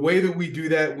the way that we do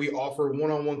that, we offer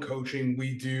one-on-one coaching.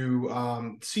 We do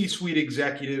C-suite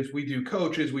executives, we do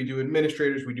coaches, we do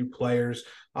administrators, we do players.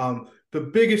 The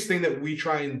biggest thing that we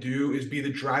try and do is be the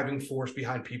driving force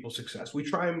behind people's success. We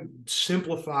try and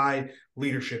simplify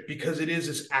leadership because it is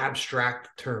this abstract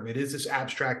term. It is this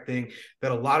abstract thing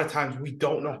that a lot of times we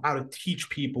don't know how to teach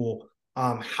people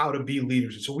how to be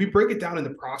leaders. And so we break it down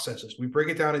into processes. We break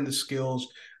it down into skills.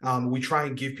 We try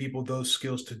and give people those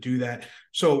skills to do that.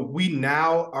 So we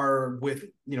now are with,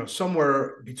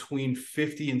 somewhere between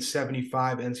 50 and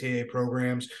 75 NCAA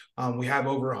programs. We have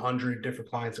over 100 different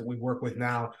clients that we work with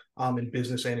now in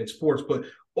business and in sports. But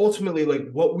ultimately,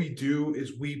 like what we do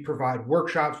is we provide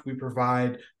workshops, we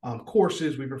provide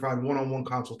courses, we provide one-on-one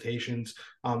consultations.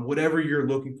 Whatever you're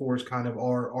looking for is kind of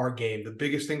our game. The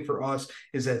biggest thing for us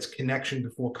is that it's connection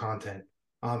before content.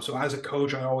 So as a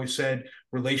coach, I always said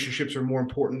relationships are more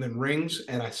important than rings.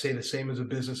 And I say the same as a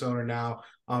business owner now,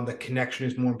 that connection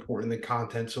is more important than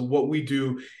content. So what we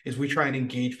do is we try and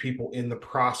engage people in the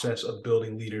process of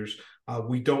building leaders.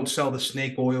 We don't sell the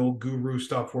snake oil guru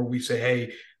stuff where we say,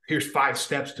 hey, here's 5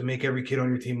 steps to make every kid on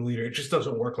your team a leader. It just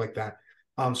doesn't work like that.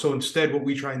 So instead, what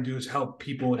we try and do is help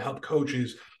people and help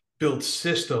coaches build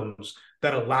systems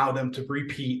that allow them to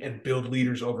repeat and build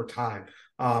leaders over time.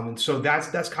 And so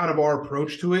that's kind of our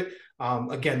approach to it.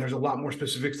 Again, there's a lot more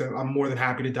specifics that I'm more than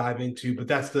happy to dive into, but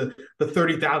that's the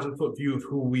 30,000 foot view of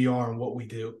who we are and what we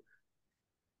do.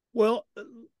 Well,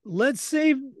 let's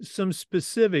save some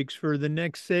specifics for the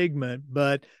next segment,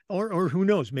 but or who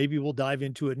knows, maybe we'll dive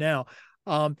into it now.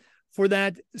 For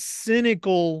that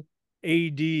cynical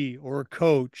AD or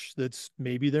coach that's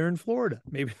maybe they're in Florida,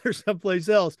 maybe they're someplace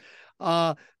else,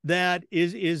 that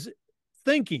is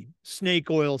thinking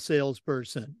snake oil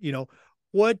salesperson,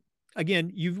 what,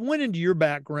 again, you've went into your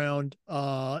background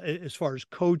as far as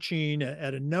coaching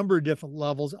at a number of different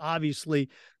levels. Obviously,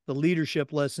 the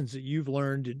leadership lessons that you've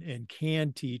learned and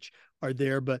can teach are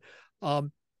there, but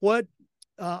I'll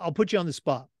put you on the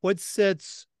spot. What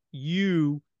sets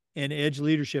you and Edge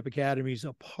Leadership Academies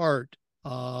apart,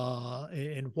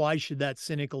 and why should that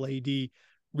cynical AD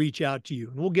reach out to you?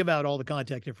 And we'll give out all the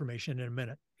contact information in a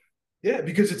minute. Yeah,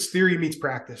 because it's theory meets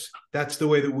practice. That's the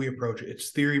way that we approach it. It's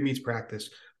theory meets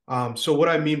practice. So what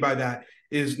I mean by that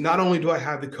is not only do I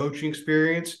have the coaching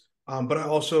experience, but I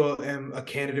also am a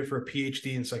candidate for a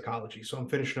PhD in psychology. So I'm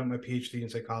finishing up my PhD in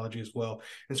psychology as well.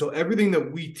 And so everything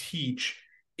that we teach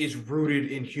is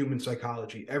rooted in human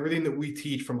psychology. Everything that we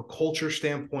teach from a culture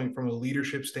standpoint, from a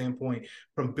leadership standpoint,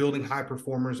 from building high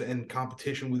performers and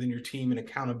competition within your team and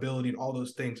accountability and all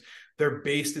those things, they're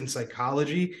based in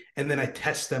psychology. And then I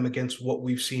test them against what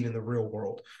we've seen in the real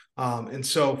world. And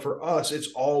so for us,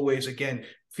 it's always, again,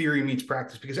 theory meets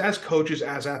practice, because as coaches,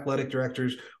 as athletic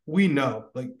directors, we know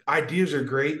like ideas are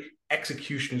great.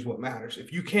 Execution is what matters.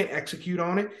 If you can't execute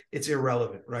on it, it's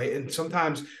irrelevant, right? And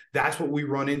sometimes that's what we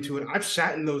run into. And I've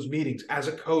sat in those meetings as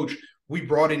a coach. We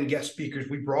brought in guest speakers,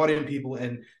 we brought in people,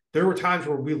 and there were times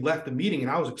where we left the meeting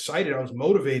and I was excited, I was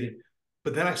motivated,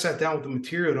 but then I sat down with the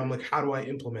material and I'm like, how do I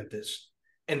implement this?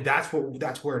 And that's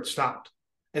where it stopped.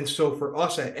 And so for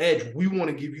us at Edge, we want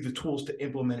to give you the tools to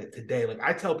implement it today. Like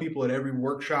I tell people at every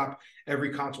workshop,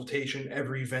 every consultation,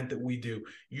 every event that we do,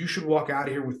 you should walk out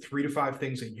of here with 3 to 5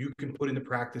 things that you can put into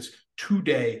practice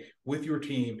today with your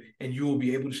team, and you will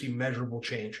be able to see measurable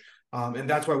change. And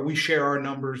that's why we share our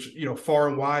numbers, far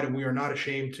and wide, and we are not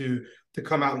ashamed to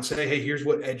come out and say, hey, here's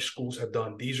what Edge schools have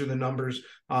done. These are the numbers.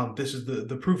 This is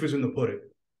the proof is in the pudding.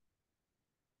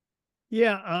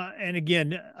 Yeah. And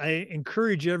again, I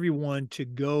encourage everyone to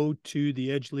go to the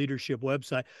Edge Leadership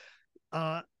website.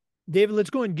 David, let's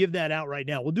go and give that out right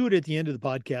now. We'll do it at the end of the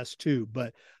podcast too,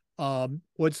 but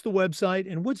what's the website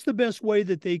and what's the best way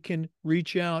that they can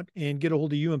reach out and get a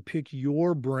hold of you and pick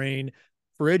your brain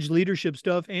for Edge Leadership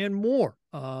stuff and more?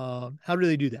 How do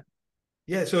they do that?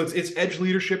 Yeah, so it's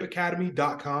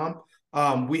edgeleadershipacademy.com.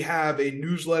 We have a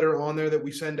newsletter on there that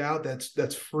we send out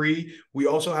that's free. We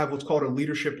also have what's called a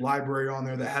leadership library on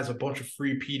there that has a bunch of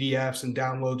free PDFs and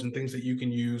downloads and things that you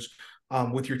can use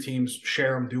with your teams.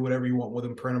 Share them, do whatever you want with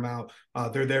them, print them out.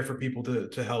 They're there for people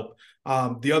to help.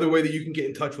 The other way that you can get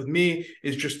in touch with me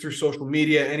is just through social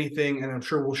media, anything, and I'm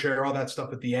sure we'll share all that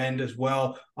stuff at the end as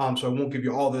well. So I won't give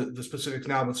you all the specifics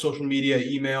now, but social media,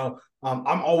 email,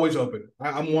 I'm always open.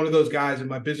 I'm one of those guys, and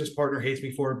my business partner hates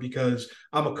me for it because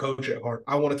I'm a coach at heart.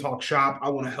 I want to talk shop. I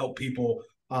want to help people.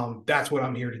 That's what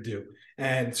I'm here to do.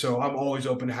 And so I'm always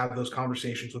open to have those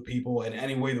conversations with people, and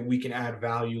any way that we can add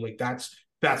value, like that's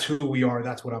who we are.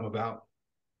 That's what I'm about.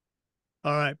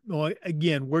 All right. Well,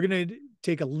 again, we're going to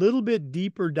take a little bit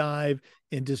deeper dive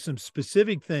into some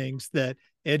specific things that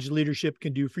Edge Leadership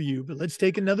can do for you, but let's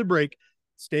take another break.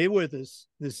 Stay with us.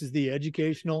 This is the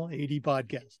Educational AD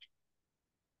Podcast.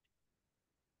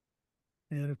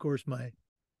 And of course,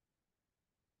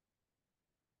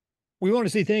 we want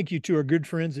to say thank you to our good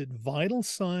friends at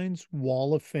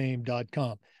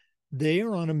VitalSignsWallOfFame.com. They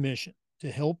are on a mission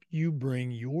to help you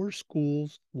bring your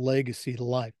school's legacy to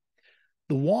life.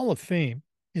 The Wall of Fame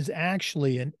is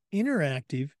actually an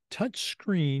interactive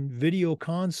touchscreen video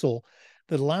console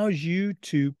that allows you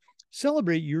to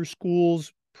celebrate your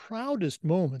school's proudest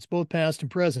moments, both past and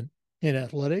present, in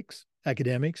athletics,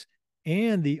 academics,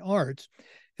 and the arts.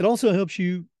 It also helps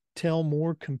you tell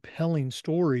more compelling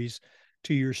stories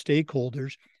to your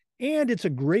stakeholders, and it's a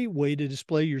great way to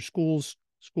display your school's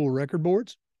school record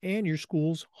boards and your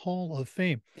school's Hall of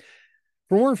Fame.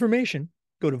 For more information,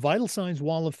 go to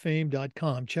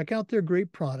VitalSignsWallOfFame.com. Check out their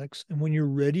great products, and when you're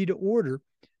ready to order,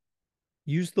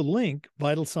 use the link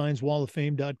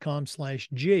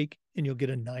VitalSignsWallOfFame.com/Jake, and you'll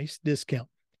get a nice discount.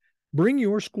 Bring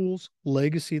your school's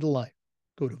legacy to life.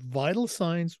 Go to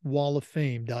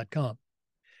VitalSignsWallOfFame.com.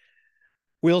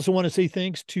 We also want to say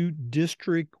thanks to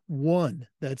District One.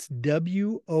 That's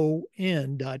WON.com.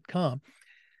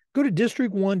 Go to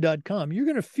district1.com. You're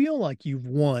going to feel like you've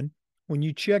won when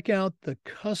you check out the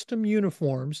custom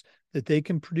uniforms that they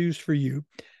can produce for you.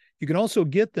 You can also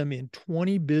get them in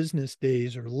 20 business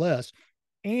days or less.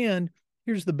 And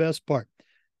here's the best part.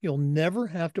 You'll never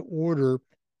have to order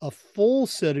a full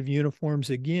set of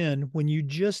uniforms again when you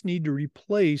just need to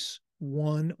replace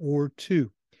one or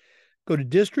two. Go to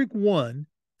District One,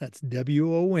 that's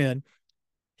WON,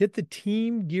 hit the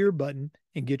Team Gear button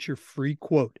and get your free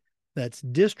quote. That's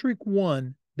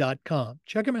district1.com.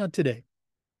 Check them out today.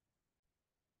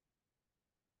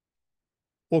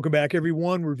 Welcome back,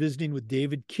 everyone. We're visiting with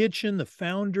David Kitchen, the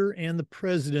founder and the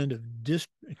president of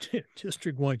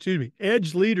District One,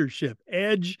 Edge Leadership.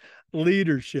 Edge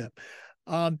Leadership.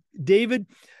 David,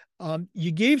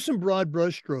 you gave some broad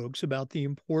brushstrokes about the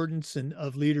importance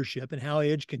of leadership and how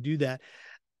Edge can do that.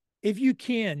 If you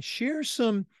can, share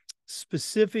some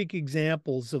specific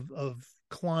examples of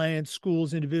clients,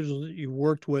 schools, individuals that you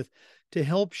worked with to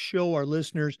help show our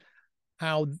listeners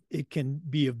how it can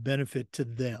be of benefit to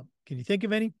them. Can you think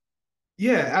of any?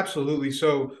 Yeah, absolutely.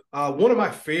 So one of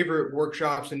my favorite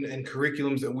workshops and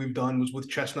curriculums that we've done was with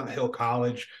Chestnut Hill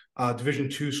College,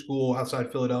 Division II school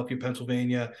outside Philadelphia,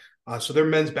 Pennsylvania. So their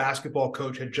men's basketball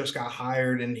coach had just got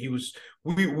hired, and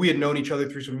we had known each other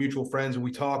through some mutual friends, and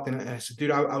we talked, and I said,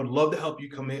 dude, I would love to help you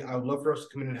come in. I would love for us to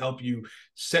come in and help you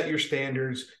set your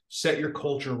standards, set your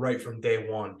culture right from day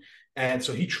one. And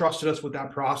so he trusted us with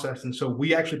that process. And so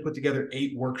we actually put together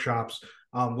 8 workshops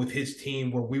with his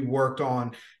team where we worked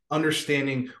on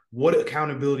understanding what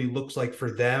accountability looks like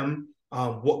for them,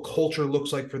 what culture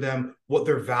looks like for them, what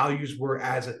their values were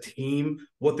as a team,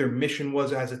 what their mission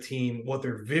was as a team, what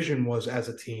their vision was as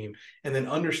a team, and then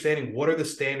understanding what are the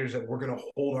standards that we're going to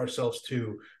hold ourselves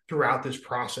to throughout this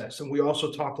process. And we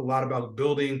also talked a lot about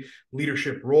building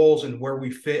leadership roles and where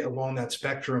we fit along that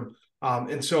spectrum.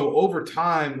 And so over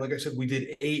time, like I said, we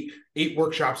did eight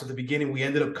workshops at the beginning. We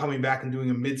ended up coming back and doing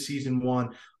a mid-season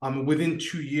one. Within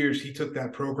 2 years, he took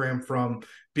that program from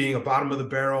being a bottom of the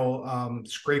barrel,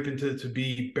 scraping to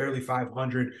be barely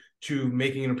 500 to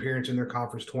making an appearance in their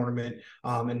conference tournament.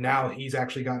 And now he's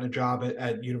actually gotten a job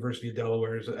at University of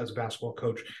Delaware as a basketball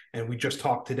coach. And we just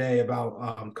talked today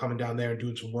about coming down there and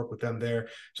doing some work with them there.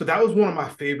 So that was one of my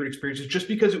favorite experiences, just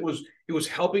because it was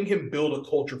helping him build a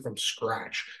culture from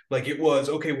scratch. Like it was,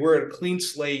 okay, we're at a clean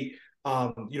slate,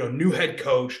 new head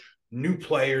coach, new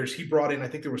players. He brought in, I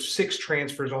think there were 6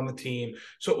 transfers on the team.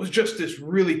 So it was just this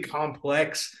really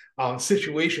complex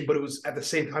situation, but it was at the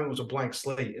same time, it was a blank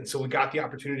slate. And so we got the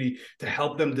opportunity to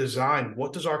help them design,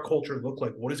 what does our culture look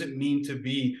like? What does it mean to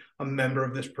be a member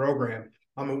of this program?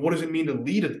 And what does it mean to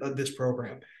lead this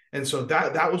program? And so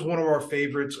that was one of our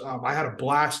favorites. I had a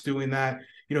blast doing that.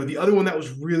 The other one that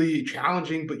was really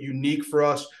challenging but unique for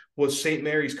us was St.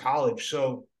 Mary's College.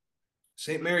 So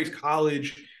St. Mary's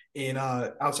College in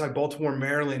outside Baltimore,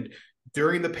 Maryland,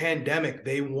 during the pandemic,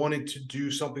 they wanted to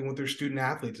do something with their student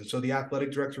athletes. And so the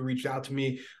athletic director reached out to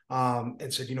me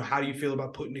and said, how do you feel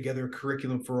about putting together a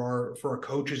curriculum for our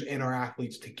coaches and our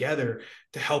athletes together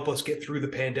to help us get through the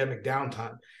pandemic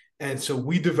downtime? And so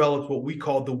we developed what we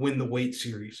called the Win the Weight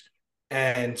series.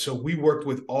 And so we worked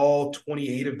with all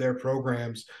 28 of their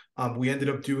programs. We ended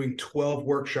up doing 12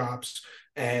 workshops,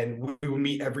 and we would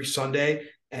meet every Sunday,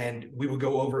 and we would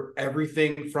go over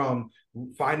everything from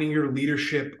finding your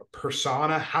leadership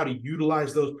persona, how to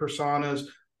utilize those personas.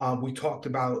 We talked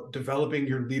about developing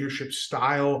your leadership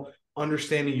style,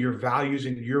 understanding your values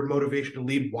and your motivation to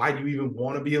lead. Why do you even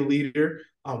want to be a leader?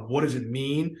 What does it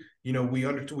mean?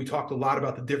 We talked a lot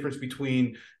about the difference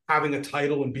between having a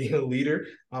title and being a leader,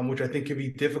 which I think can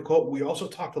be difficult. We also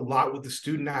talked a lot with the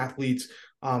student athletes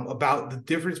about the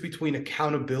difference between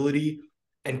accountability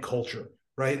and culture,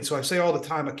 right? And so I say all the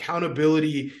time,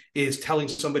 accountability is telling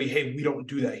somebody, hey, we don't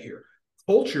do that here.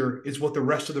 Culture is what the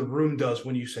rest of the room does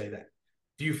when you say that.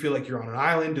 Do you feel like you're on an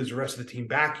island? Does the rest of the team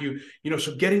back you?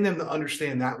 So getting them to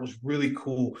understand that was really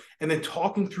cool. And then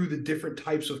talking through the different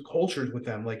types of cultures with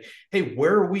them, like, hey,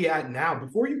 where are we at now?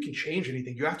 Before you can change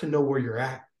anything, you have to know where you're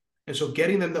at. And so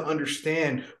getting them to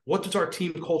understand, what does our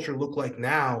team culture look like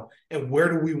now, and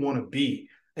where do we want to be?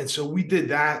 And so we did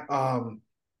that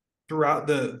throughout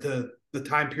the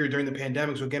time period during the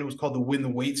pandemic. So again, it was called the Win the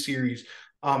Weight series.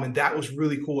 And that was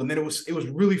really cool. And then it was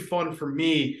really fun for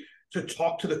me to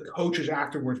talk to the coaches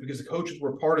afterwards, because the coaches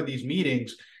were part of these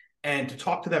meetings, and to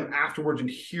talk to them afterwards and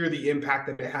hear the impact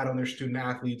that it had on their student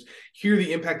athletes, hear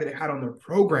the impact that it had on their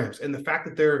programs. And the fact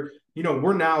that they're,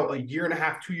 we're now a year and a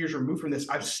half, 2 years removed from this,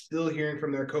 I'm still hearing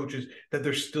from their coaches that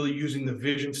they're still using the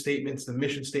vision statements, the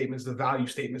mission statements, the value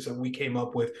statements that we came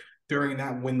up with during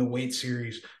that Win the Weight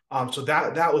series. So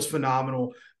that was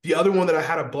phenomenal. The other one that I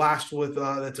had a blast with,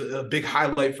 that's a big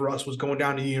highlight for us, was going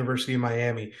down to the University of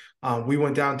Miami. We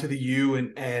went down to the U,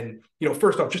 and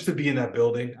first off, just to be in that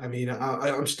building. I mean,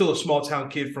 I'm still a small town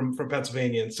kid from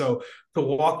Pennsylvania, and so to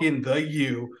walk in the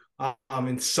U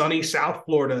in sunny South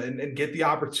Florida and get the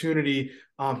opportunity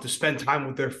to spend time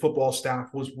with their football staff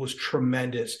was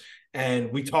tremendous.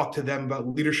 And we talked to them about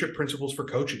leadership principles for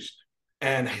coaches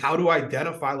and how to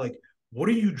identify, like, what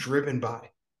are you driven by?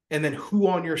 And then who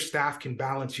on your staff can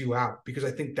balance you out? Because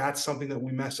I think that's something that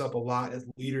we mess up a lot as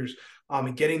leaders,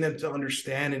 and getting them to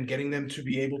understand and getting them to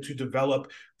be able to develop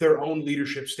their own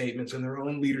leadership statements and their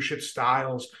own leadership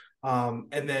styles.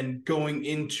 And then going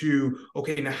into,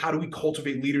 okay, now how do we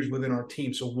cultivate leaders within our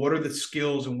team? So what are the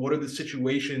skills and what are the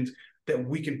situations that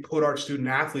we can put our student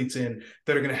athletes in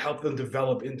that are going to help them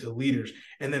develop into leaders?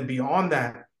 And then beyond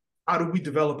that, how do we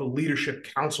develop a leadership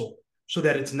council so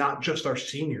that it's not just our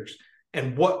seniors?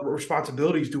 And what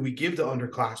responsibilities do we give to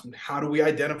underclassmen? How do we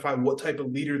identify what type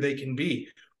of leader they can be?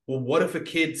 Well, what if a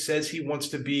kid says he wants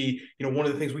to be, one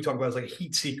of the things we talk about is like a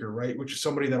heat seeker, right? Which is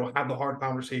somebody that will have the hard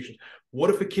conversations. What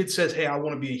if a kid says, hey, I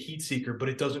want to be a heat seeker, but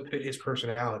it doesn't fit his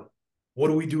personality? What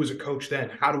do we do as a coach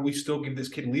then? How do we still give this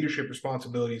kid leadership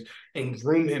responsibilities and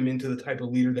groom him into the type of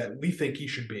leader that we think he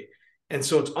should be? And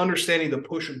so it's understanding the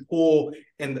push and pull,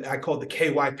 and I call it the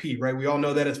KYP, right? We all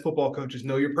know that as football coaches,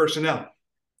 know your personnel.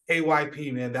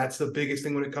 KYP, man, that's the biggest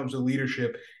thing when it comes to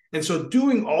leadership. And so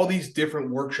doing all these different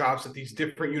workshops at these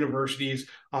different universities,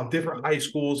 different high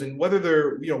schools, and whether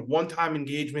they're, one-time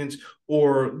engagements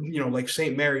or, like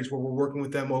St. Mary's, where we're working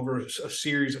with them over a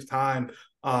series of time,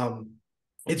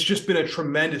 it's just been a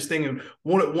tremendous thing. And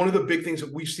one of the big things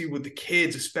that we see with the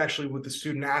kids, especially with the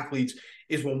student athletes,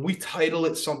 is when we title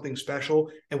it something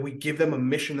special and we give them a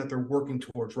mission that they're working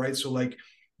towards, right? So like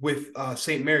with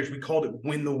St. Mary's, we called it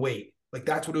Win the Weight. Like,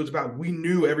 that's what it was about. We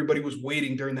knew everybody was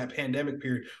waiting during that pandemic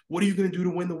period. What are you going to do to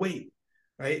win the weight?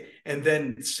 Right. And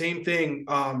then same thing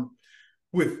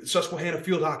with Susquehanna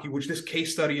Field Hockey, which this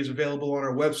case study is available on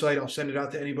our website. I'll send it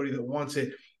out to anybody that wants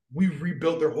it. We've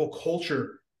rebuilt their whole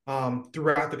culture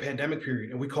throughout the pandemic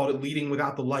period, and we called it Leading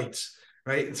Without the Lights.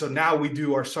 Right. And so now we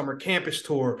do our summer campus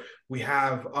tour. We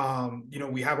have,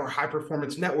 we have our high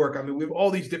performance network. I mean, we have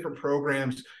all these different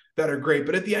programs that are great.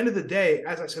 But at the end of the day,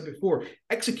 as I said before,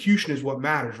 execution is what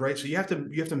matters, right? So you have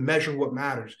to measure what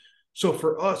matters. So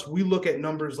for us, we look at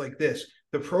numbers like this.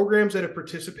 The programs that have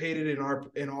participated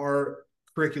in our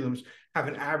curriculums have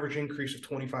an average increase of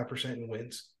 25% in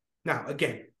wins. Now,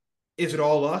 again, is it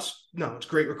all us? No, it's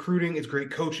great recruiting, it's great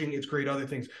coaching, it's great other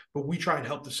things, but we try and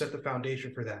help to set the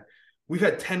foundation for that. We've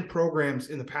had 10 programs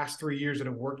in the past 3 years that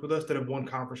have worked with us that have won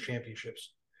conference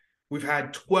championships. We've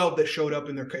had 12 that showed up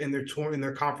in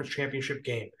their conference championship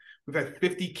game. We've had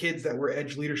 50 kids that were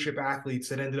edge leadership athletes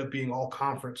that ended up being all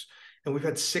conference. and we've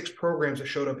had 6 programs that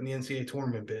showed up in the NCAA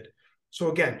tournament bid.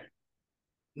 So again,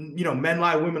 men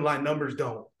lie, women lie, numbers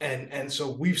don't. And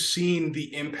so we've seen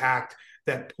the impact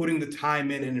that putting the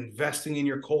time in and investing in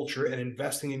your culture and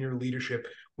investing in your leadership,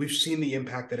 we've seen the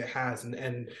impact that it has.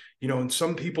 And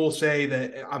some people say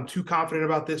that I'm too confident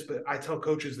about this, but I tell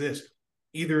coaches this: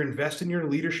 either invest in your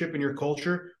leadership and your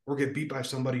culture or get beat by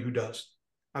somebody who does.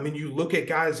 I mean, you look at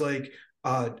guys like,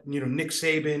 Nick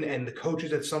Saban and the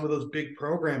coaches at some of those big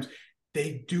programs,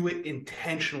 they do it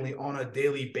intentionally on a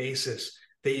daily basis.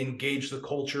 They engage the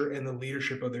culture and the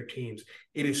leadership of their teams.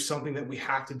 It is something that we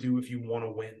have to do if you want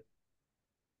to win.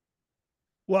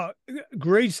 Well,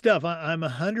 great stuff. I'm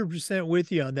 100%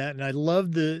 with you on that. And I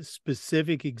love the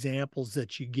specific examples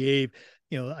that you gave.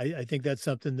 I think that's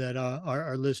something that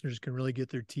our listeners can really get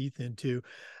their teeth into.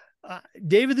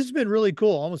 David, this has been really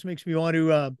cool. Almost makes me want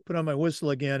to put on my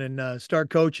whistle again and start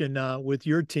coaching with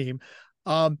your team.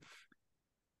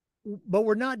 But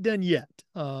we're not done yet.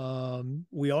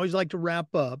 We always like to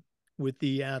wrap up with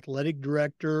the athletic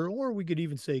director, or we could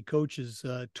even say coach's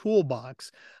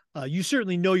toolbox. You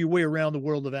certainly know your way around the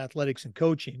world of athletics and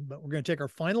coaching, but we're going to take our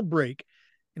final break.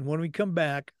 And when we come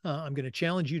back, I'm going to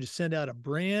challenge you to send out a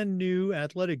brand new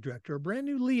athletic director, a brand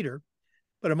new leader,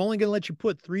 but I'm only going to let you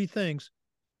put 3 things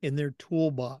in their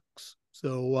toolbox.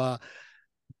 So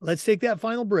let's take that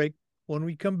final break. When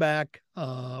we come back,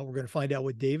 we're going to find out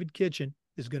what David Kitchen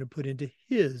is going to put into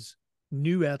his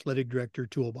new athletic director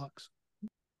toolbox.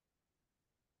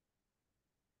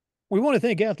 We want to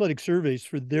thank Athletic Surveys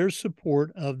for their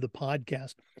support of the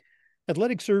podcast.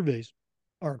 Athletic Surveys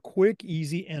are a quick,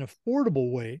 easy, and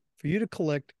affordable way for you to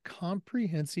collect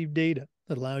comprehensive data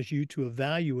that allows you to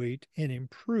evaluate and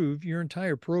improve your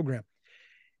entire program.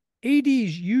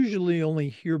 ADs usually only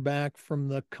hear back from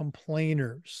the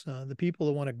complainers, the people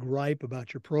that want to gripe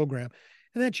about your program,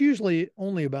 and that's usually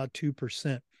only about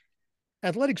 2%.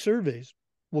 Athletic Surveys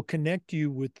will connect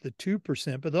you with the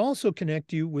 2%, but they'll also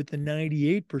connect you with the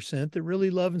 98% that really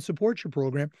love and support your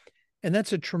program. And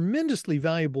that's a tremendously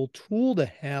valuable tool to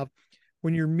have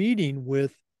when you're meeting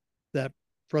with that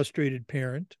frustrated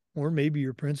parent, or maybe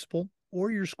your principal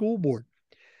or your school board.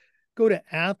 Go to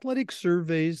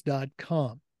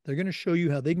athleticsurveys.com. They're going to show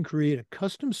you how they can create a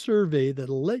custom survey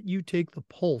that'll let you take the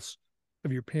pulse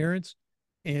of your parents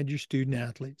and your student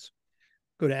athletes.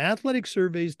 Go to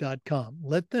athleticsurveys.com.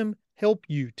 Let them help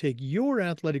you take your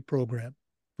athletic program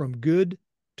from good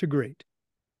to great.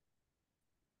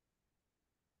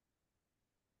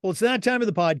 Well, it's that time of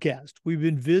the podcast. We've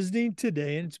been visiting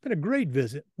today, and it's been a great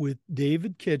visit with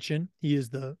David Kitchen. He is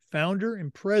the founder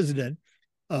and president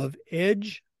of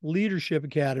Edge Leadership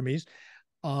Academies.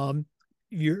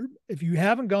 If you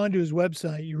haven't gone to his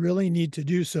website, you really need to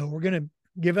do so. We're going to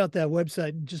give out that website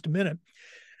in just a minute.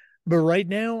 But right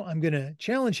now, I'm going to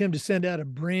challenge him to send out a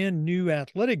brand new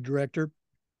athletic director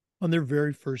on their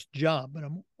very first job. But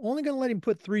I'm only going to let him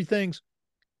put 3 things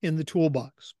in the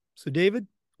toolbox. So, David,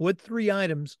 what 3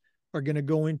 items are going to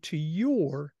go into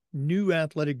your new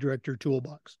athletic director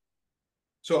toolbox?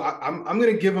 So I'm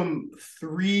going to give him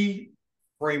 3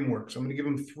 frameworks. I'm going to give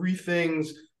him 3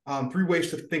 things, 3 ways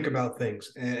to think about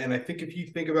things. And I think if you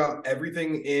think about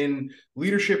everything in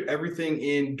leadership, everything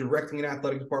in directing an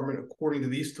athletic department according to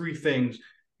these 3 things,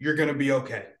 you're going to be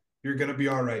okay. You're going to be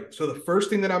all right. So the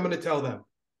first thing that I'm going to tell them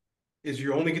is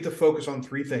you only get to focus on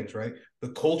 3 things, right? The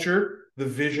culture, the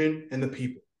vision, and the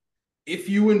people. If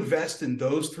you invest in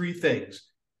those 3 things,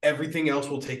 everything else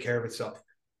will take care of itself.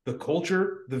 The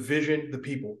culture, the vision, the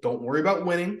people. Don't worry about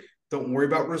winning. Don't worry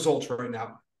about results right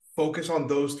now. Focus on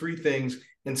those 3 things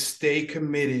and stay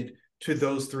committed to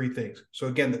those 3 things. So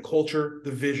again, the culture,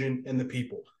 the vision, and the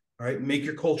people. All right. Make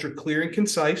your culture clear and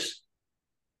concise.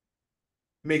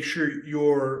 Make sure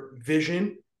your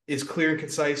vision is clear and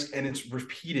concise and it's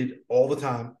repeated all the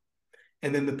time.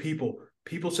 And then the people.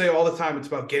 People say all the time it's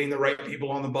about getting the right people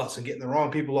on the bus and getting the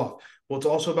wrong people off. Well, it's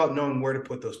also about knowing where to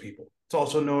put those people. It's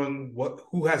also knowing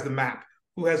who has the map,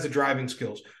 who has the driving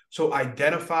skills. So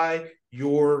identify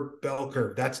your bell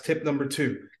curve. That's tip number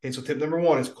 2. Okay, so tip number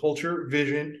 1 is culture,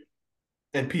 vision,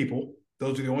 and people.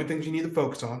 Those are the only things you need to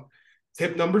focus on.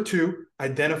 Tip number 2,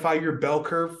 identify your bell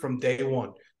curve from day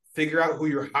 1. Figure out who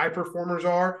your high performers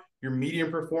are, your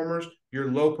medium performers,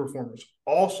 your low performers.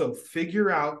 Also, figure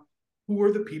out who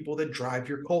are the people that drive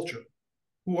your culture.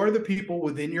 Who are the people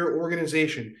within your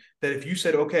organization that if you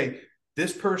said, okay,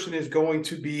 this person is going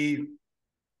to be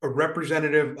a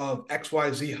representative of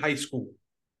XYZ high school,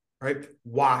 right?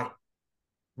 Why?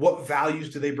 What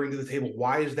values do they bring to the table?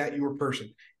 Why is that your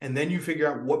person? And then you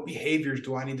figure out what behaviors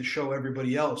do I need to show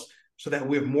everybody else so that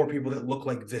we have more people that look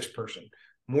like this person,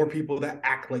 more people that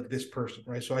act like this person,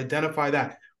 right? So identify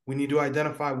that. We need to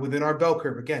identify within our bell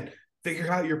curve, again, figure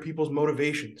out your people's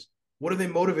motivations. What are they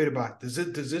motivated by? Does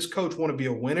this coach want to be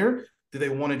a winner? Do they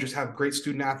want to just have great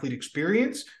student athlete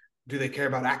experience? Do they care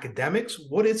about academics?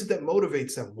 What is it that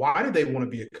motivates them? Why do they want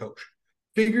to be a coach?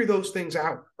 Figure those things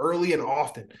out early and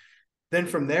often. Then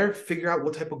from there, figure out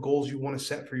what type of goals you want to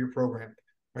set for your program.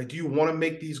 Right? Do you want to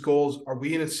make these goals? Are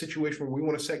we in a situation where we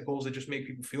want to set goals that just make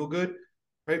people feel good?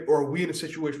 Right? Or are we in a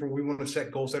situation where we want to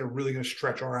set goals that are really going to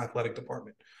stretch our athletic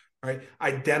department? Right?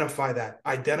 Identify that.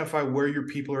 Identify where your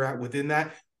people are at within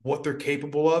that, what they're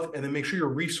capable of, and then make sure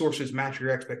your resources match your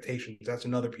expectations. That's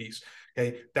another piece.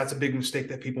 Okay. That's a big mistake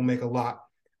that people make a lot.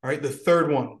 All right. The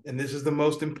third one, and this is the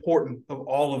most important of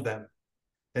all of them.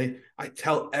 Okay. I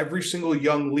tell every single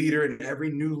young leader and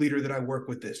every new leader that I work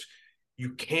with this: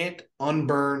 you can't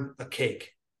unburn a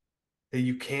cake. Okay?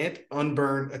 You can't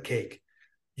unburn a cake.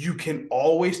 You can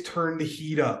always turn the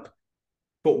heat up.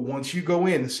 But once you go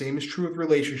in, the same is true with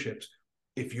relationships.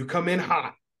 If you come in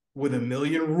hot with a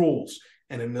million rules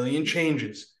and a million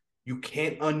changes, you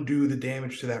can't undo the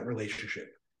damage to that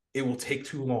relationship. It will take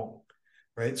too long,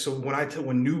 right? So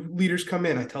when new leaders come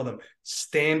in, I tell them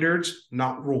standards,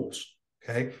 not rules,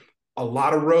 okay? A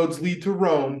lot of roads lead to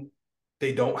Rome.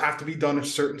 They don't have to be done a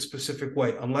certain specific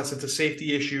way, unless it's a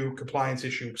safety issue, compliance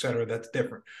issue, et cetera. That's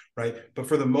different, right? But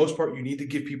for the most part, you need to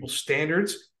give people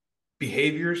standards,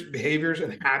 behaviors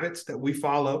and habits that we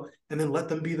follow, and then let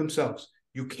them be themselves.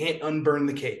 You can't unburn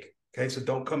the cake, okay? So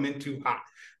don't come in too hot.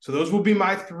 So those will be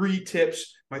my 3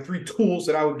 tips, my 3 tools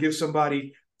that I would give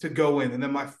somebody to go in. And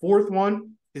then my 4th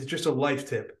one is just a life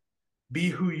tip. Be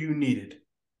who you needed.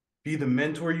 Be the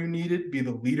mentor you needed, be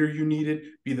the leader you needed,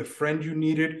 be the friend you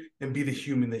needed, and be the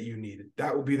human that you needed.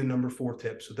 That will be the number 4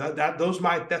 tip. So that's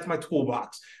my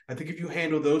toolbox. I think if you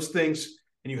handle those things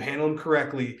and you handle them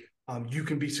correctly, you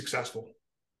can be successful.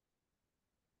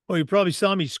 Well, you probably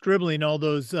saw me scribbling all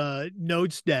those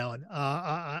notes down.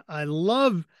 I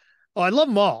love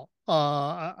them all.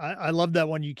 I love that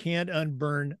one. You can't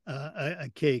unburn a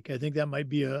cake. I think that might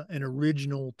be an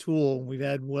original tool. We've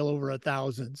had well over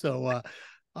 1,000. So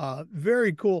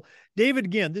very cool. David,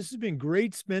 again, this has been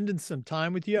great spending some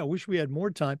time with you. I wish we had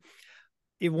more time.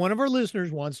 If one of our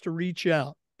listeners wants to reach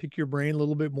out, pick your brain a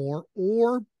little bit more,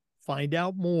 or find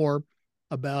out more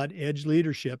about Edge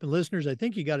Leadership. And listeners, I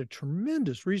think you got a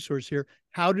tremendous resource here.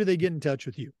 How do they get in touch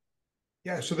with you?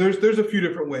 Yeah, so there's a few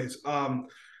different ways.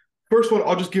 First one,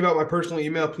 I'll just give out my personal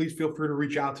email. Please feel free to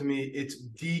reach out to me. It's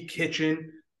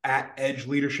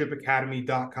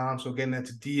dkitchen@edgeleadershipacademy.com. So again,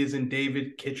 that's D as in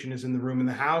David, kitchen is in the room in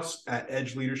the house, at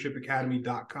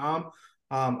edgeleadershipacademy.com.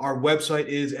 Our website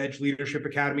is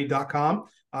edgeleadershipacademy.com.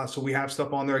 So we have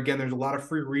stuff on there. Again, there's a lot of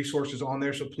free resources on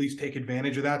there, so please take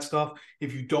advantage of that stuff.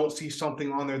 If you don't see something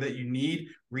on there that you need,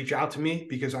 reach out to me,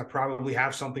 because I probably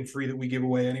have something free that we give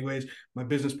away anyways. My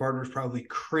business partner is probably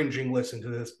cringing listening to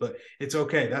this, but it's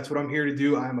okay. That's what I'm here to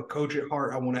do. I'm a coach at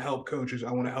heart. I want to help coaches.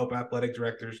 I want to help athletic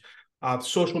directors.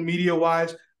 Social media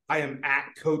wise, I am at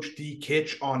Coach D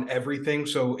Kitch on everything.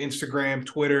 So Instagram,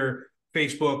 Twitter,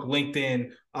 Facebook,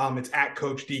 LinkedIn. It's at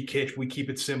Coach D Kitch. We keep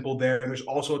it simple there. And there's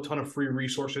also a ton of free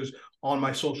resources on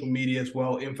my social media as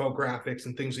well, infographics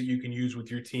and things that you can use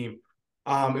with your team.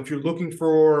 If you're looking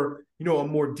for, a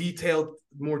more detailed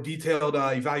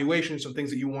evaluation, some things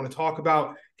that you want to talk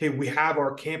about, okay, we have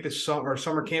our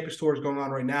summer campus tours going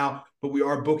on right now, but we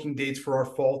are booking dates for our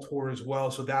fall tour as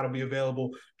well. So that'll be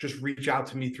available. Just reach out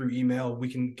to me through email.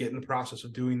 We can get in the process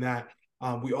of doing that.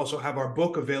 We also have our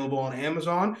book available on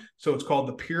Amazon. So it's called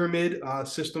The Pyramid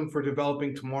System for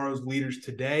Developing Tomorrow's Leaders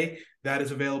Today. That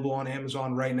is available on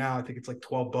Amazon right now. I think it's like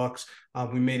 $12.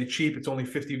 We made it cheap. It's only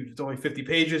 50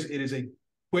 pages. It is a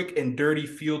quick and dirty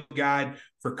field guide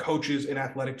for coaches and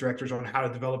athletic directors on how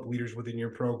to develop leaders within your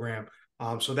program.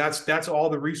 So that's all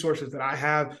the resources that I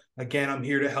have. Again, I'm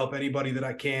here to help anybody that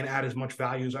I can, add as much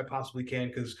value as I possibly can,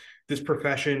 because this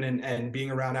profession and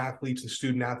being around athletes and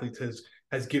student athletes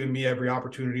has given me every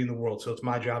opportunity in the world. So it's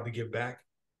my job to give back.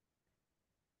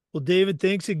 Well, David,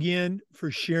 thanks again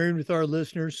for sharing with our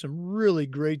listeners some really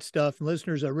great stuff. And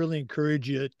listeners, I really encourage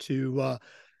you to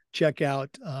check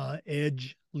out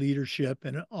Edge Leadership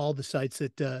and all the sites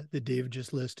that David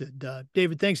just listed.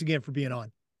 David, thanks again for being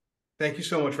on. Thank you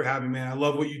so much for having me, man. I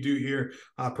love what you do here,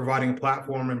 providing a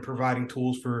platform and providing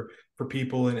tools for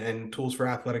people and tools for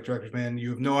athletic directors, man. You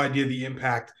have no idea the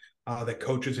impact that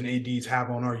coaches and ADs have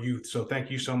on our youth. So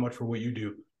thank you so much for what you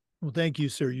do. Well, thank you,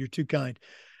 sir. You're too kind.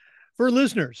 For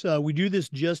listeners, we do this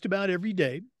just about every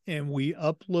day, and we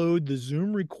upload the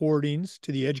Zoom recordings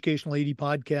to the Educational AD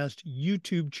Podcast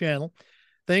YouTube channel.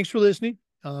 Thanks for listening.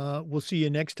 We'll see you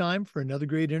next time for another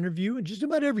great interview, and just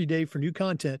about every day for new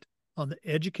content on the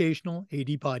Educational AD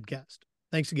Podcast.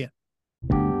 Thanks again.